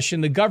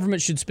recession, the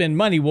government should spend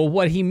money. Well,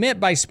 what he meant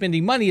by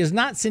spending money is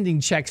not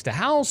sending checks to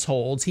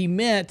households. He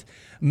meant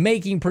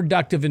making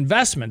productive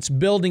investments,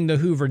 building the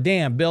Hoover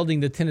Dam, building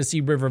the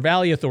Tennessee River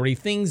Valley Authority,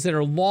 things that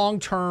are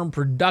long-term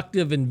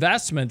productive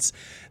investments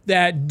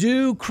that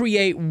do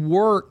create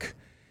work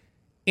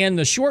in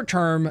the short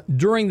term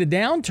during the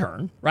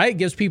downturn, right? It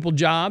gives people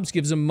jobs,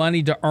 gives them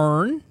money to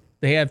earn.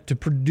 They have to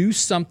produce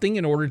something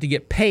in order to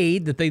get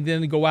paid that they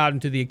then go out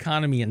into the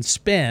economy and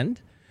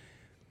spend.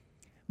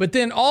 But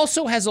then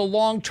also has a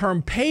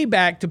long-term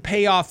payback to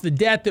pay off the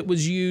debt that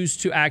was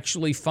used to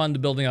actually fund the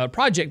building of the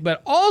project.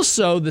 But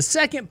also the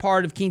second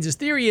part of Keynes's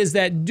theory is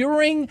that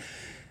during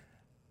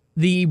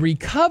the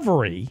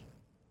recovery,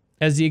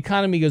 as the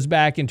economy goes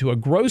back into a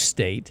growth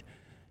state,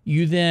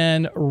 you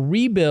then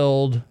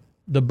rebuild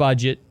the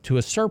budget to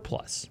a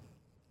surplus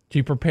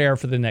to prepare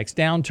for the next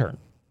downturn.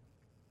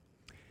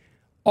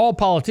 All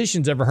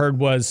politicians ever heard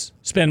was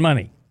spend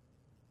money.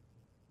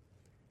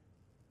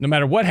 No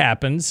matter what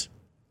happens,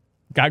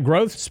 got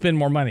growth, spend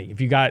more money. If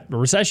you got a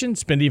recession,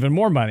 spend even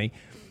more money.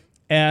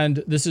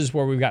 And this is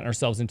where we've gotten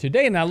ourselves in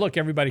today. Now, look,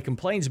 everybody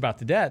complains about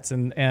the debts.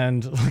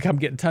 And look, I'm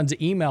getting tons of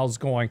emails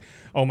going,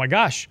 oh my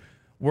gosh,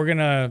 we're going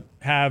to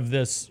have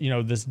this,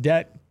 this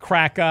debt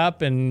crack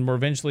up, and we're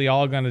eventually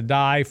all going to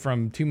die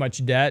from too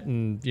much debt,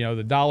 and,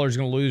 the dollar's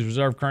going to lose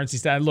reserve currency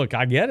status. Look,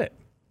 I get it.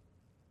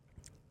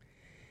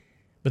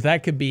 But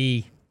that could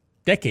be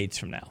decades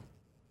from now.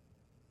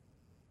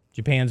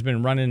 Japan's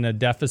been running a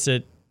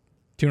deficit,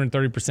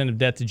 230% of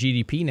debt to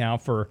GDP now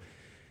for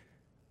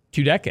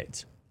 2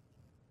 decades.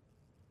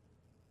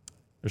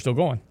 They're still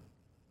going.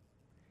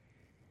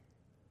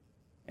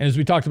 And as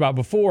we talked about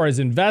before, as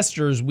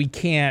investors, we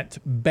can't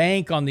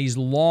bank on these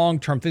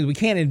long-term things. We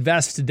can't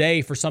invest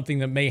today for something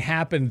that may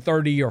happen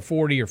 30 or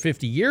 40 or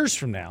 50 years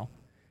from now.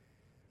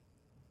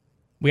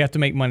 We have to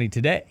make money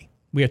today.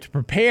 We have to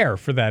prepare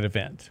for that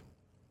event.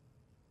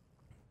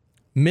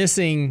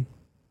 Missing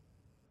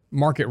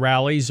market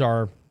rallies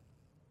are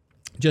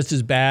just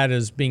as bad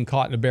as being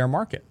caught in a bear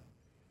market.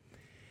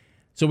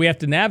 So we have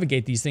to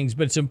navigate these things,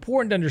 but it's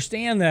important to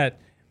understand that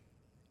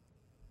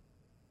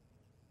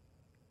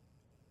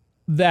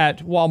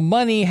while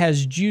money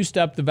has juiced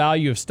up the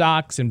value of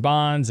stocks and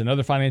bonds and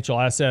other financial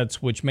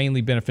assets, which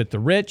mainly benefit the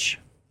rich,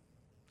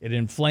 it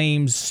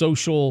inflames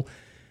social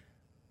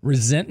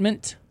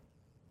resentment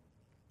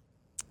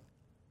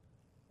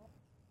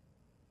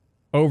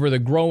over the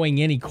growing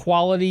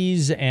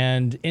inequalities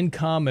and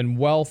income and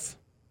wealth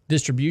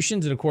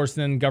distributions. And of course,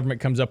 then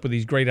government comes up with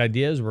these great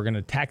ideas. We're going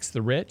to tax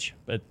the rich,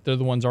 but they're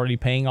the ones already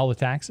paying all the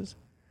taxes.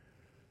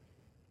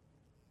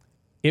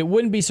 It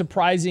wouldn't be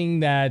surprising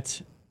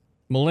that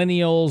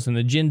millennials and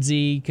the Gen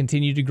Z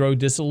continue to grow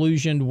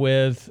disillusioned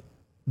with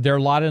their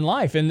lot in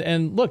life.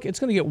 And look, it's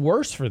going to get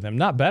worse for them,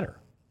 not better.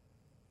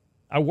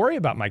 I worry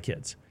about my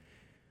kids.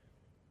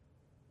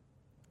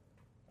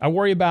 I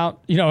worry about,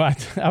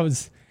 I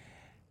was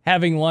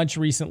having lunch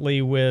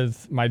recently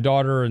with my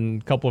daughter and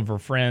a couple of her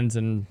friends,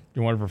 and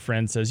one of her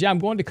friends says, I'm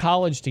going to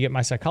college to get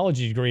my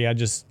psychology degree. I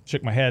just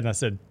shook my head and I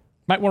said,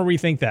 might want to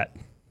rethink that.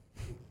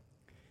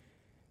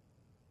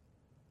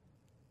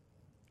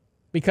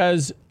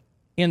 Because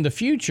in the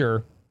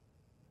future,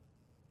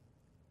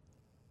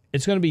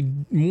 it's going to be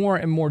more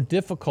and more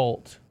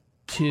difficult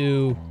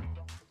to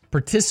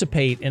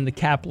participate in the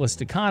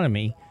capitalist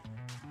economy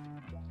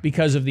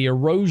because of the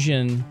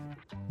erosion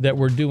that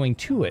we're doing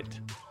to it.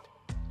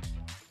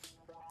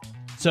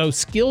 So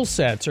skill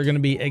sets are going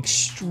to be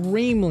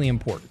extremely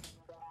important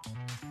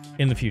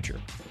in the future.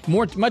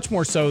 Much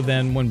more so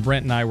than when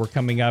Brent and I were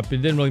coming up. It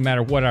didn't really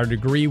matter what our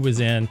degree was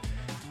in.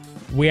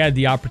 We had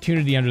the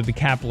opportunity under the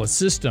capitalist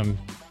system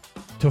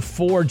to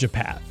forge a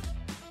path.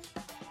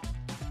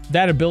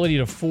 That ability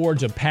to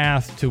forge a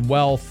path to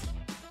wealth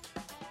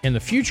in the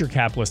future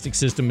capitalistic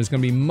system is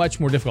going to be much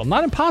more difficult.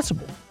 Not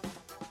impossible,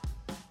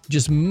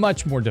 just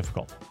much more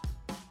difficult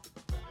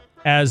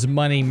as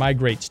money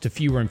migrates to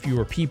fewer and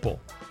fewer people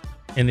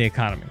in the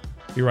economy.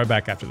 Be right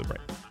back after the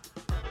break.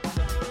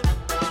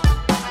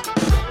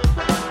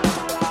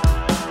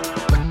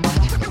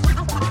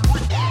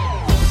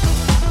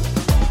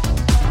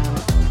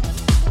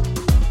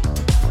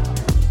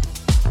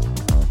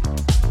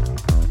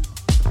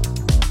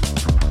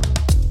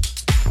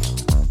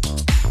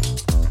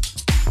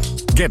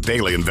 Get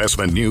daily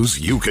investment news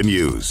you can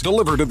use,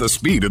 delivered at the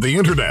speed of the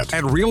internet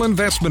at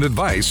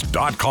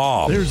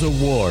realinvestmentadvice.com. There's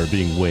a war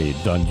being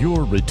waged on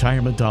your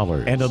retirement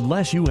dollar, and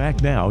unless you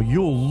act now,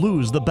 you'll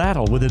lose the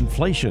battle with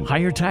inflation,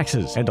 higher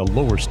taxes, and a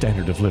lower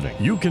standard of living.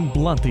 You can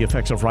blunt the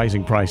effects of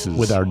rising prices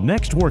with our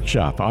next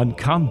workshop on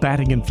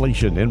combating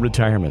inflation in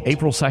retirement.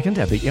 April 2nd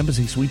at the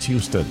Embassy Suites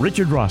Houston.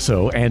 Richard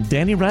Rosso and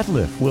Danny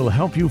Ratliff will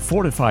help you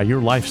fortify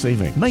your life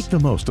savings, make the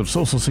most of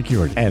Social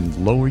Security, and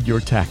lower your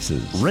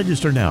taxes.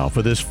 Register now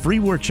for this free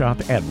workshop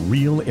at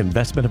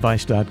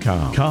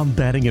realinvestmentadvice.com.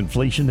 Combating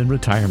inflation in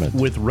retirement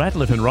with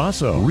Ratliff and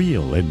Rosso.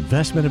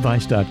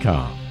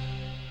 Realinvestmentadvice.com.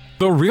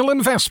 The Real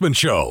Investment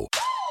Show.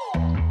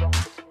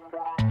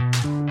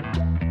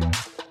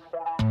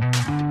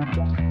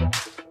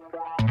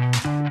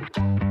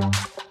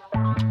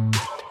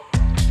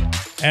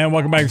 And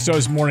welcome back to the show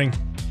this morning.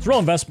 It's Real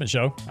Investment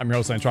Show. I'm your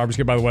host, Lance Roberts.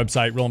 Get by the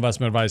website,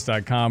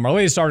 realinvestmentadvice.com. Our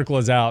latest article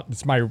is out.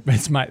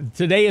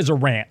 Today is a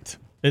rant.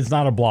 It's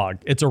not a blog.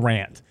 It's a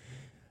rant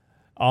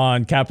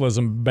on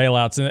capitalism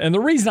bailouts. And the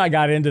reason I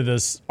got into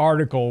this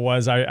article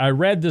was I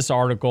read this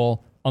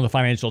article on the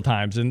Financial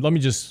Times. And let me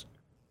just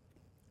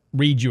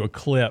read you a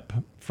clip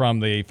from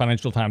the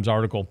Financial Times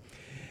article.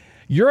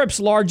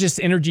 Europe's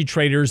largest energy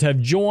traders have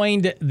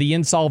joined the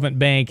insolvent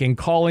bank in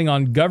calling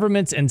on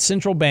governments and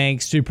central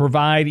banks to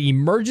provide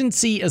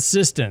emergency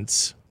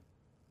assistance,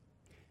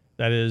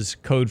 that is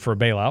code for a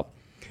bailout,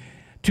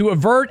 to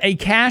avert a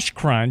cash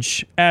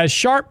crunch as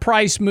sharp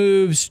price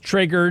moves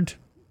triggered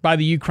by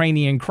the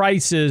Ukrainian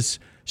crisis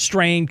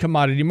strained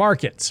commodity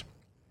markets.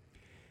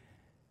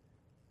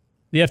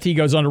 The FT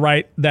goes on to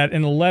write that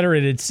in a letter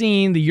it had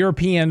seen, the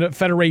European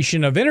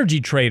Federation of Energy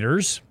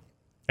Traders,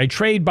 a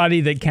trade body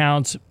that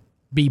counts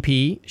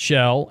BP,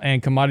 Shell,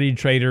 and commodity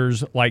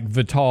traders like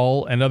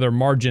Vitol and other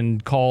margin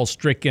call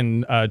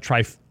stricken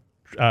Trafigura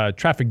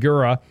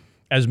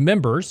as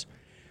members,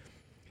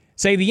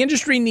 say the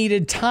industry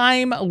needed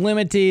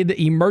time-limited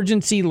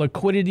emergency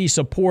liquidity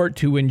support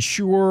to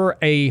ensure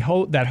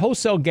that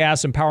wholesale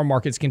gas and power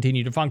markets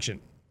continue to function.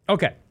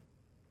 Okay.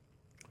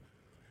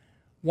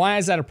 Why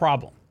is that a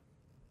problem?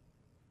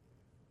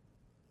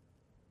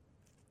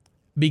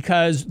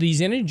 Because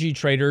these energy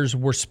traders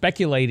were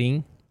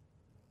speculating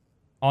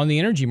on the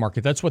energy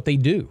market. That's what they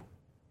do.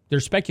 They're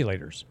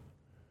speculators.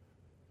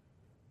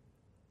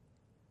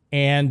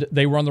 And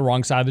they were on the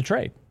wrong side of the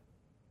trade.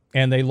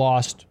 And they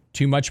lost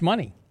too much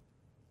money.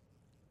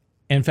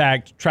 In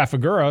fact,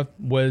 Trafigura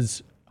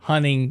was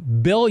hunting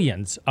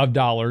billions of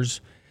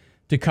dollars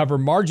to cover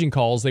margin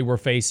calls they were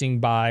facing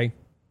by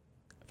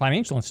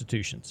financial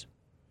institutions.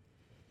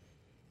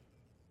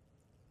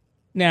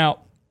 Now,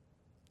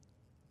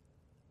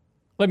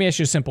 let me ask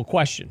you a simple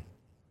question.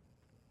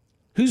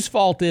 Whose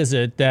fault is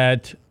it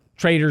that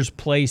traders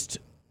placed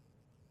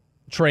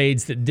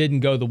trades that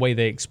didn't go the way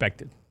they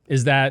expected?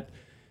 Is that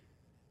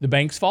the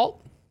bank's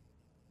fault?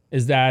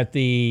 Is that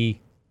the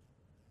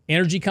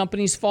energy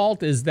company's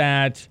fault? Is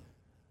that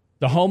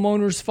the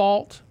homeowner's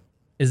fault?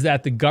 Is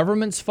that the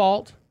government's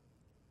fault?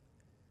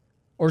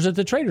 Or is it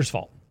the trader's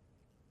fault?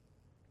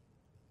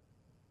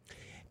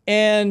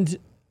 And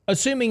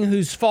assuming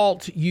whose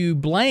fault you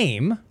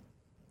blame,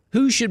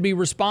 who should be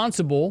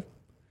responsible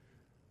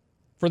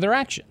for their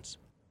actions?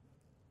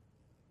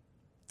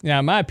 Now,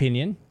 in my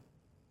opinion,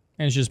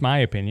 and it's just my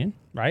opinion,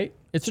 right?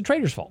 It's the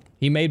trader's fault.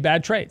 He made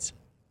bad trades.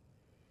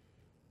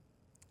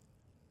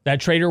 That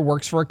trader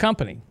works for a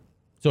company,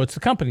 so it's the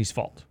company's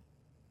fault.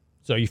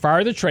 So you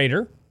fire the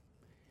trader,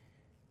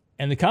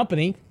 and the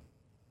company is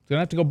going to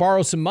have to go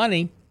borrow some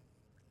money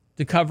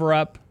to cover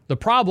up the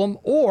problem,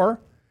 or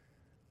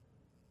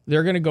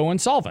they're going to go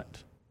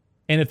insolvent.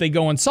 And if they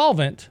go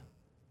insolvent,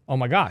 oh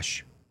my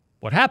gosh,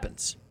 what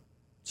happens?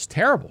 It's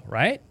terrible,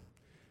 right?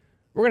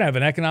 We're going to have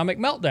an economic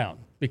meltdown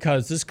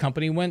because this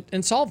company went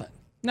insolvent.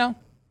 No,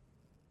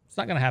 it's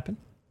not going to happen.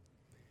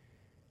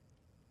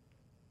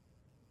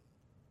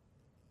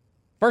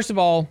 First of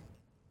all,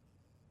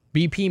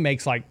 BP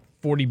makes like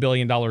 $40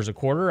 billion a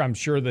quarter. I'm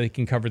sure they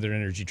can cover their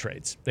energy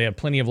trades. They have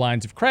plenty of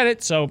lines of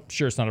credit, so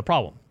sure, it's not a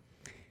problem.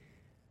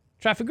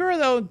 Trafigura,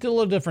 though, did a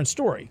little different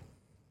story.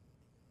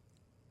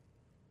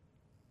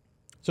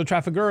 So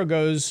Trafigura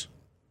goes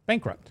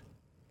bankrupt.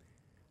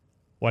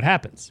 What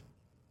happens?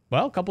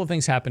 Well, a couple of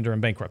things happen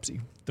during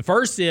bankruptcy. The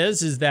first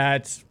is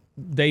that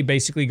they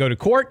basically go to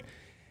court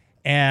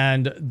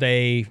and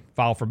they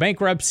file for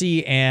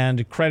bankruptcy,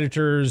 and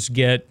creditors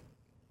get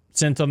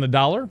cents on the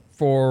dollar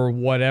for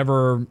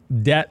whatever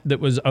debt that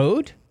was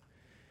owed.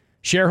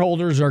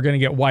 Shareholders are going to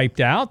get wiped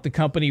out. The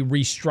company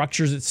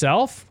restructures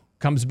itself,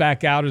 comes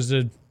back out as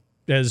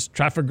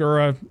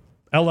Trafigura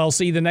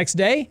LLC the next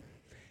day,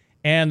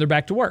 and they're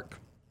back to work.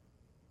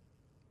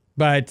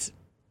 But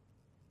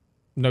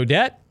no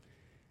debt,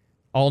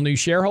 all new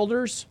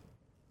shareholders,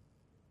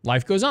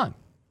 life goes on.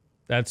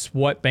 That's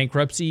what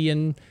bankruptcy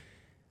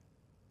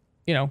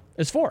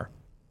is for.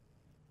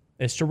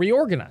 It's to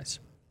reorganize.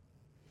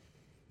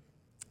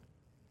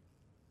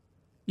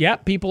 Yeah,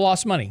 people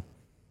lost money.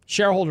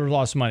 Shareholders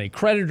lost money.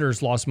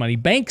 Creditors lost money.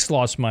 Banks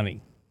lost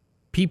money.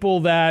 People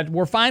that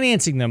were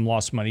financing them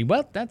lost money.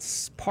 Well,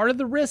 that's part of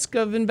the risk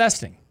of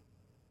investing,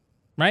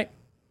 right?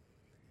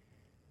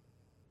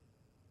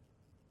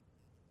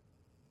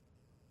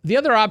 The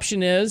other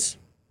option is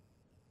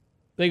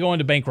they go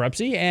into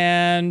bankruptcy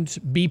and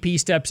BP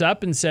steps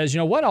up and says, you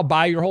know what, I'll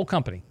buy your whole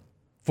company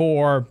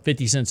for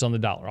 50 cents on the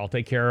dollar.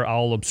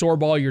 I'll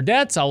absorb all your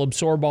debts. I'll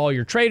absorb all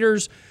your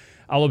traders.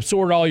 I'll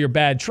absorb all your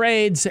bad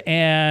trades.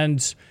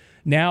 And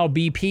now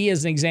BP,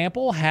 as an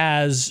example,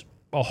 has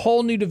a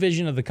whole new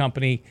division of the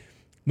company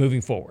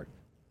moving forward.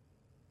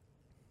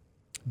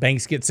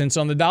 Banks get cents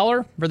on the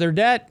dollar for their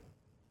debt.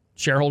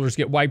 Shareholders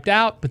get wiped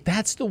out. But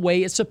that's the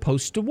way it's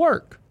supposed to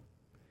work.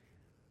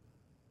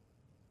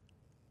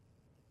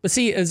 But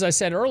see, as I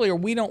said earlier,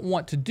 we don't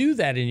want to do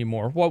that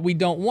anymore. What we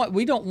don't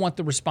want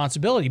the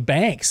responsibility.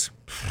 Banks,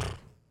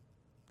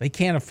 they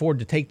can't afford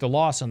to take the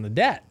loss on the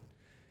debt.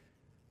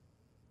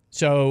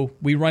 So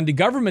we run to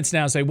governments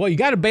now and say, well, you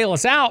got to bail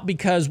us out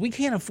because we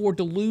can't afford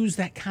to lose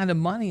that kind of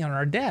money on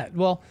our debt.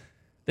 Well,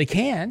 they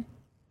can.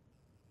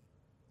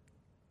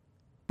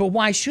 But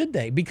why should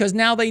they? Because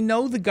now they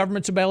know the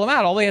government's to bail them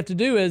out. All they have to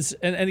do is,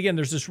 and again,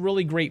 there's this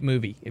really great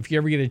movie. If you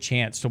ever get a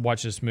chance to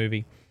watch this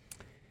movie,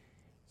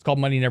 it's called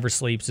Money Never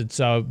Sleeps. It's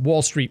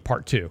Wall Street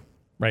Part 2,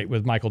 right,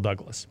 with Michael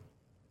Douglas.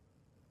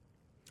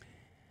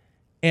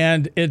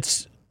 And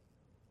it's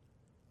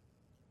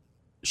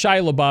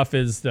Shia LaBeouf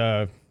is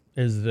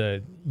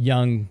the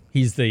young,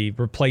 he's the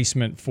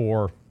replacement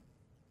for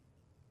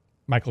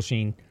Michael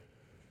Sheen.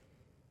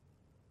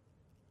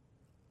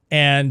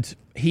 And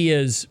he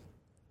is,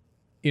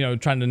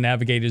 trying to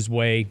navigate his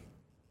way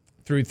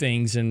through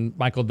things, and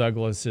Michael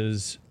Douglas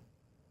is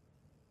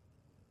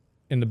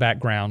in the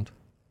background.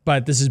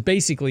 But this is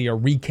basically a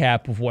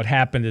recap of what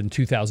happened in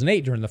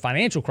 2008 during the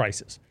financial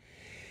crisis.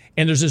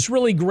 And there's this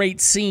really great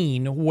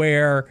scene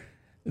where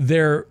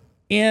they're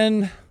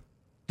in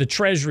the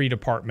Treasury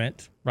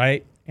Department,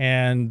 right?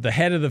 And the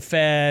head of the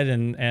Fed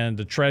and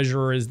the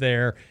treasurer is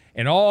there,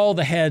 and all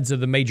the heads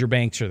of the major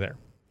banks are there.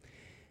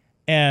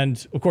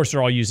 And, of course,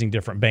 they're all using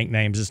different bank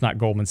names. It's not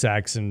Goldman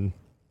Sachs and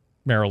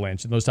Merrill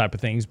Lynch and those type of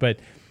things. But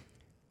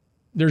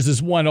there's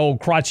this one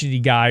old crotchety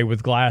guy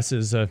with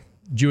glasses, a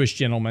Jewish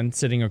gentleman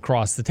sitting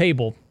across the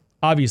table,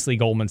 obviously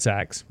Goldman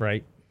Sachs,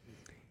 right?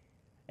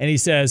 And he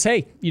says,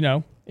 hey,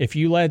 if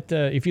you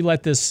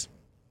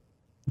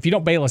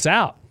don't bail us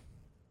out,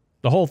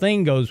 the whole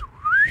thing goes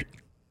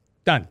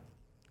done,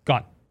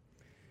 gone.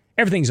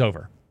 Everything's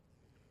over.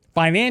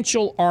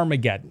 Financial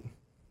Armageddon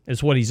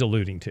is what he's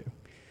alluding to.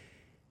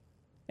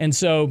 And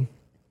so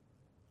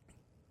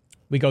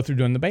we go through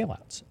doing the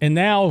bailouts. And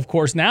now, of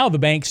course, the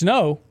banks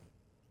know,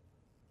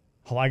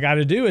 all I got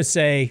to do is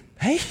say,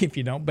 hey, if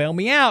you don't bail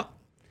me out,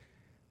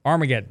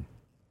 Armageddon.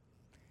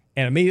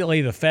 And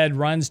immediately the Fed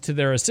runs to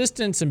their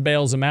assistance and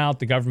bails them out.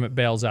 The government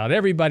bails out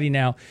everybody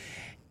now.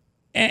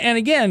 And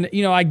again,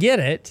 I get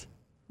it,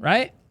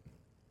 right?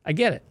 I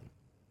get it.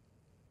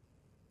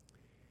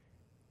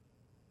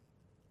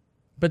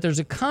 But there's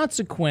a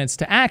consequence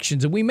to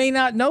actions, and we may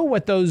not know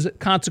what those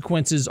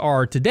consequences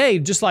are today.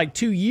 Just like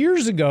 2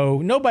 years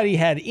ago, nobody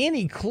had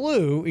any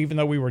clue, even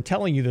though we were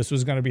telling you this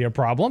was going to be a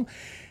problem.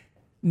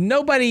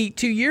 Nobody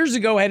 2 years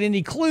ago had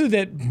any clue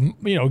that,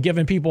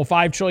 giving people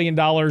 $5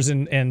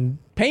 trillion in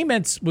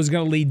payments was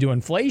going to lead to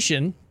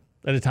inflation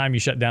at the time you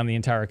shut down the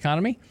entire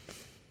economy.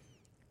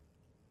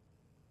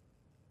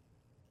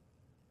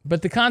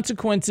 But the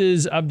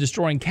consequences of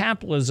destroying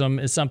capitalism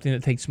is something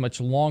that takes much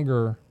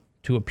longer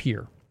to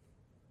appear.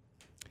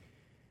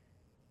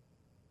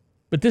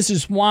 But this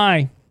is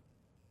why,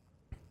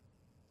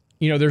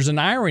 there's an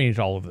irony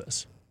to all of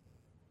this.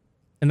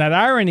 And that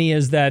irony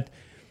is that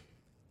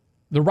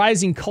the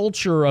rising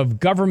culture of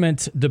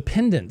government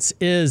dependence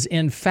is,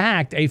 in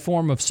fact, a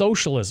form of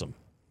socialism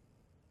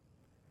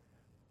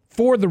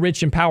for the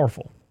rich and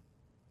powerful.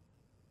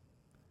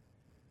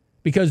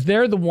 Because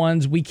they're the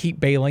ones we keep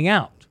bailing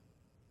out.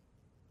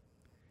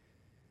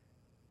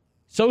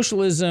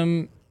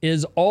 Socialism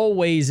is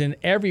always and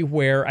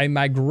everywhere a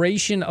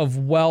migration of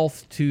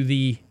wealth to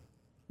the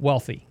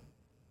wealthy.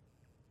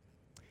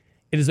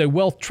 It is a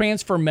wealth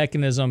transfer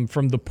mechanism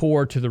from the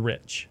poor to the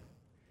rich.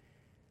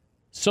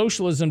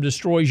 Socialism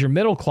destroys your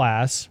middle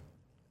class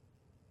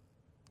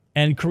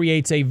and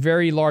creates a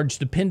very large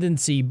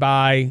dependency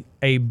by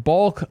a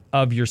bulk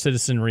of your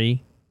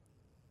citizenry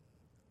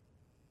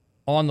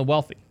on the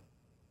wealthy.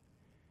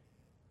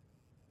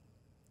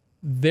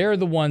 They're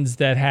the ones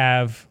that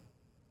have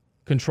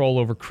control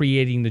over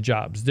creating the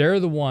jobs. They're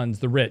the ones,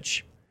 the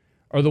rich,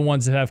 are the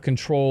ones that have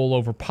control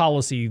over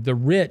policy. The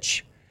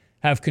rich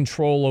have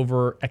control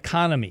over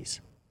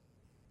economies.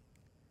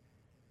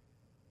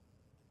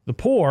 The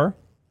poor,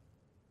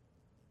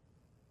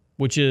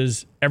 which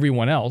is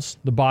everyone else,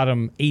 the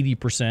bottom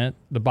 80%,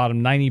 the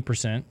bottom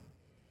 90%,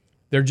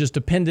 they're just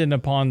dependent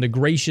upon the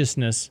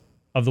graciousness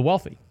of the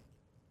wealthy,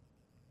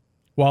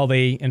 while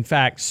they, in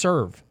fact,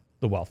 serve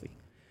the wealthy.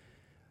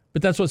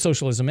 But that's what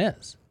socialism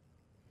is.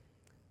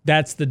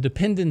 That's the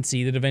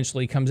dependency that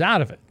eventually comes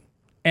out of it.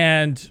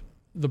 And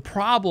the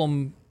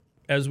problem,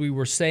 as we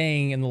were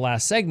saying in the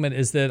last segment,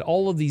 is that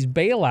all of these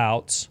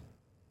bailouts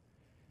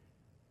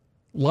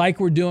like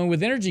we're doing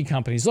with energy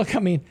companies. Look, I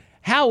mean,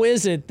 how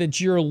is it that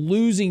you're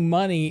losing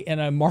money in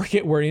a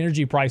market where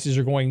energy prices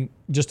are going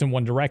just in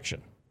one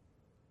direction,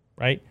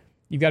 right?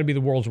 You've got to be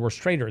the world's worst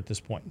trader at this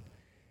point.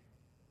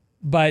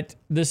 But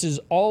this is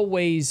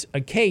always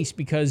a case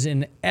because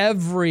in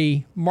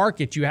every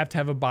market, you have to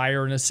have a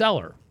buyer and a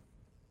seller.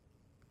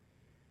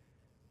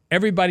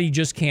 Everybody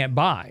just can't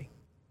buy.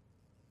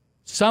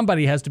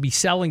 Somebody has to be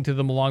selling to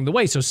them along the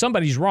way. So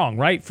somebody's wrong,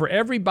 right? For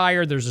every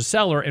buyer, there's a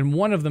seller, and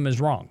one of them is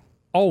wrong.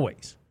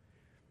 Always.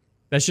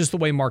 That's just the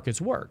way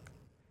markets work.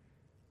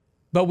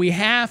 But we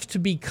have to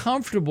be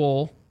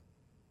comfortable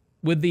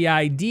with the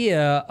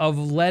idea of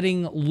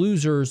letting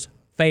losers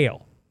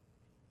fail.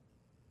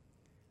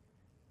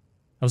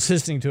 I was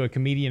listening to a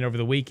comedian over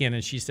the weekend,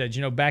 and she said,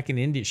 back in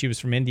India, she was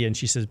from India, and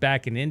she says,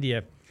 back in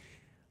India,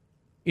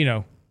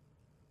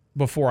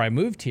 before I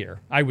moved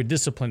here, I would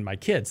discipline my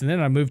kids. And then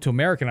I moved to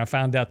America, and I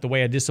found out the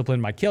way I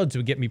disciplined my kids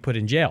would get me put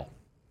in jail.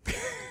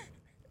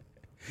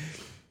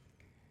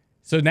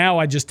 So now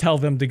I just tell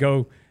them to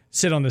go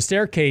sit on the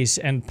staircase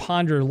and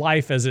ponder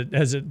life as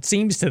it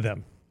seems to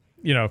them,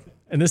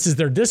 and this is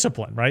their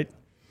discipline, right?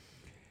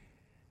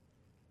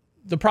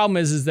 The problem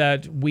is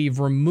that we've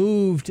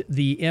removed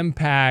the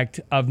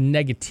impact of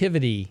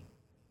negativity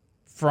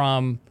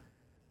from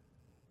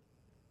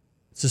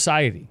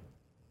society.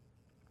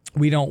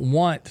 We don't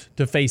want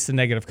to face the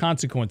negative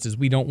consequences.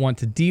 We don't want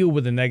to deal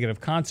with the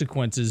negative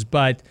consequences,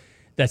 but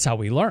that's how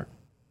we learn.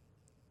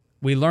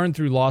 We learn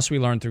through loss. We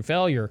learn through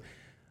failure.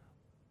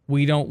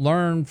 We don't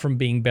learn from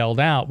being bailed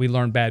out. We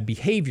learn bad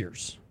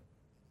behaviors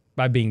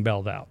by being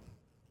bailed out.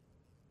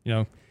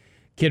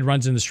 Kid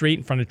runs in the street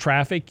in front of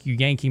traffic. You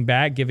yank him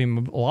back, give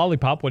him a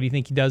lollipop. What do you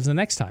think he does the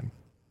next time?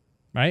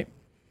 Right?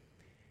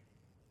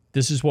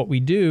 This is what we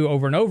do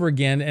over and over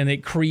again, and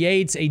it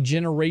creates a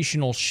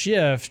generational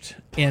shift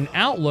in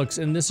outlooks,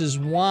 and this is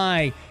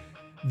why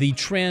the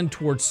trend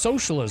towards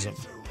socialism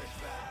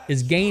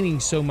is gaining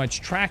so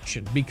much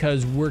traction,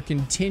 because we're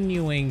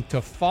continuing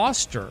to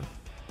foster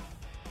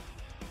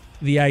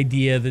the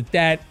idea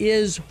that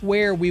is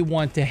where we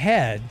want to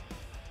head.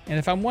 And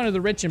if I'm one of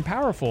the rich and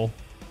powerful,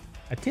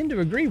 I tend to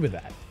agree with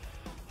that.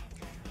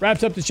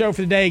 Wraps up the show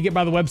for today. Get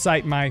by the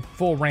website, my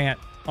full rant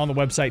on the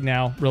website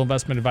now,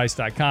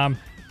 realinvestmentadvice.com.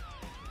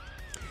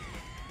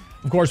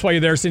 Of course, while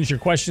you're there, send us your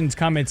questions,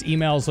 comments,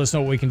 emails. Let us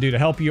know what we can do to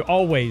help you.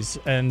 Always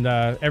and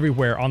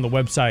everywhere on the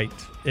website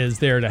is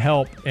there to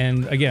help.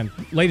 And again,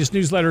 latest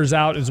newsletter is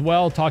out as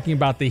well, talking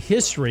about the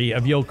history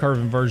of yield curve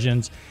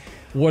inversions.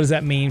 What does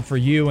that mean for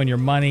you and your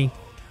money,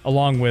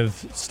 along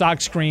with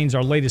stock screens,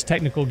 our latest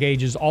technical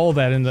gauges, all of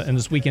that in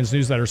this weekend's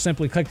newsletter.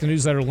 Simply click the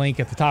newsletter link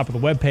at the top of the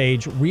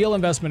webpage,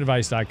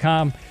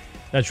 realinvestmentadvice.com.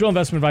 That's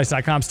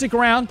realinvestmentadvice.com. Stick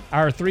around.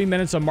 Our 3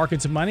 minutes on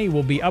markets and money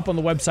will be up on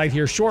the website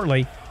here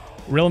shortly.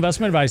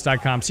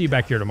 realinvestmentadvice.com. See you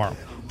back here tomorrow.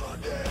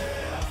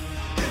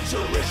 It's a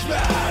rich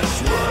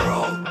man's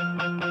world.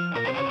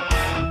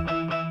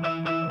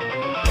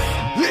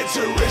 It's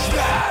a rich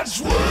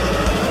man's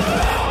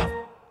world.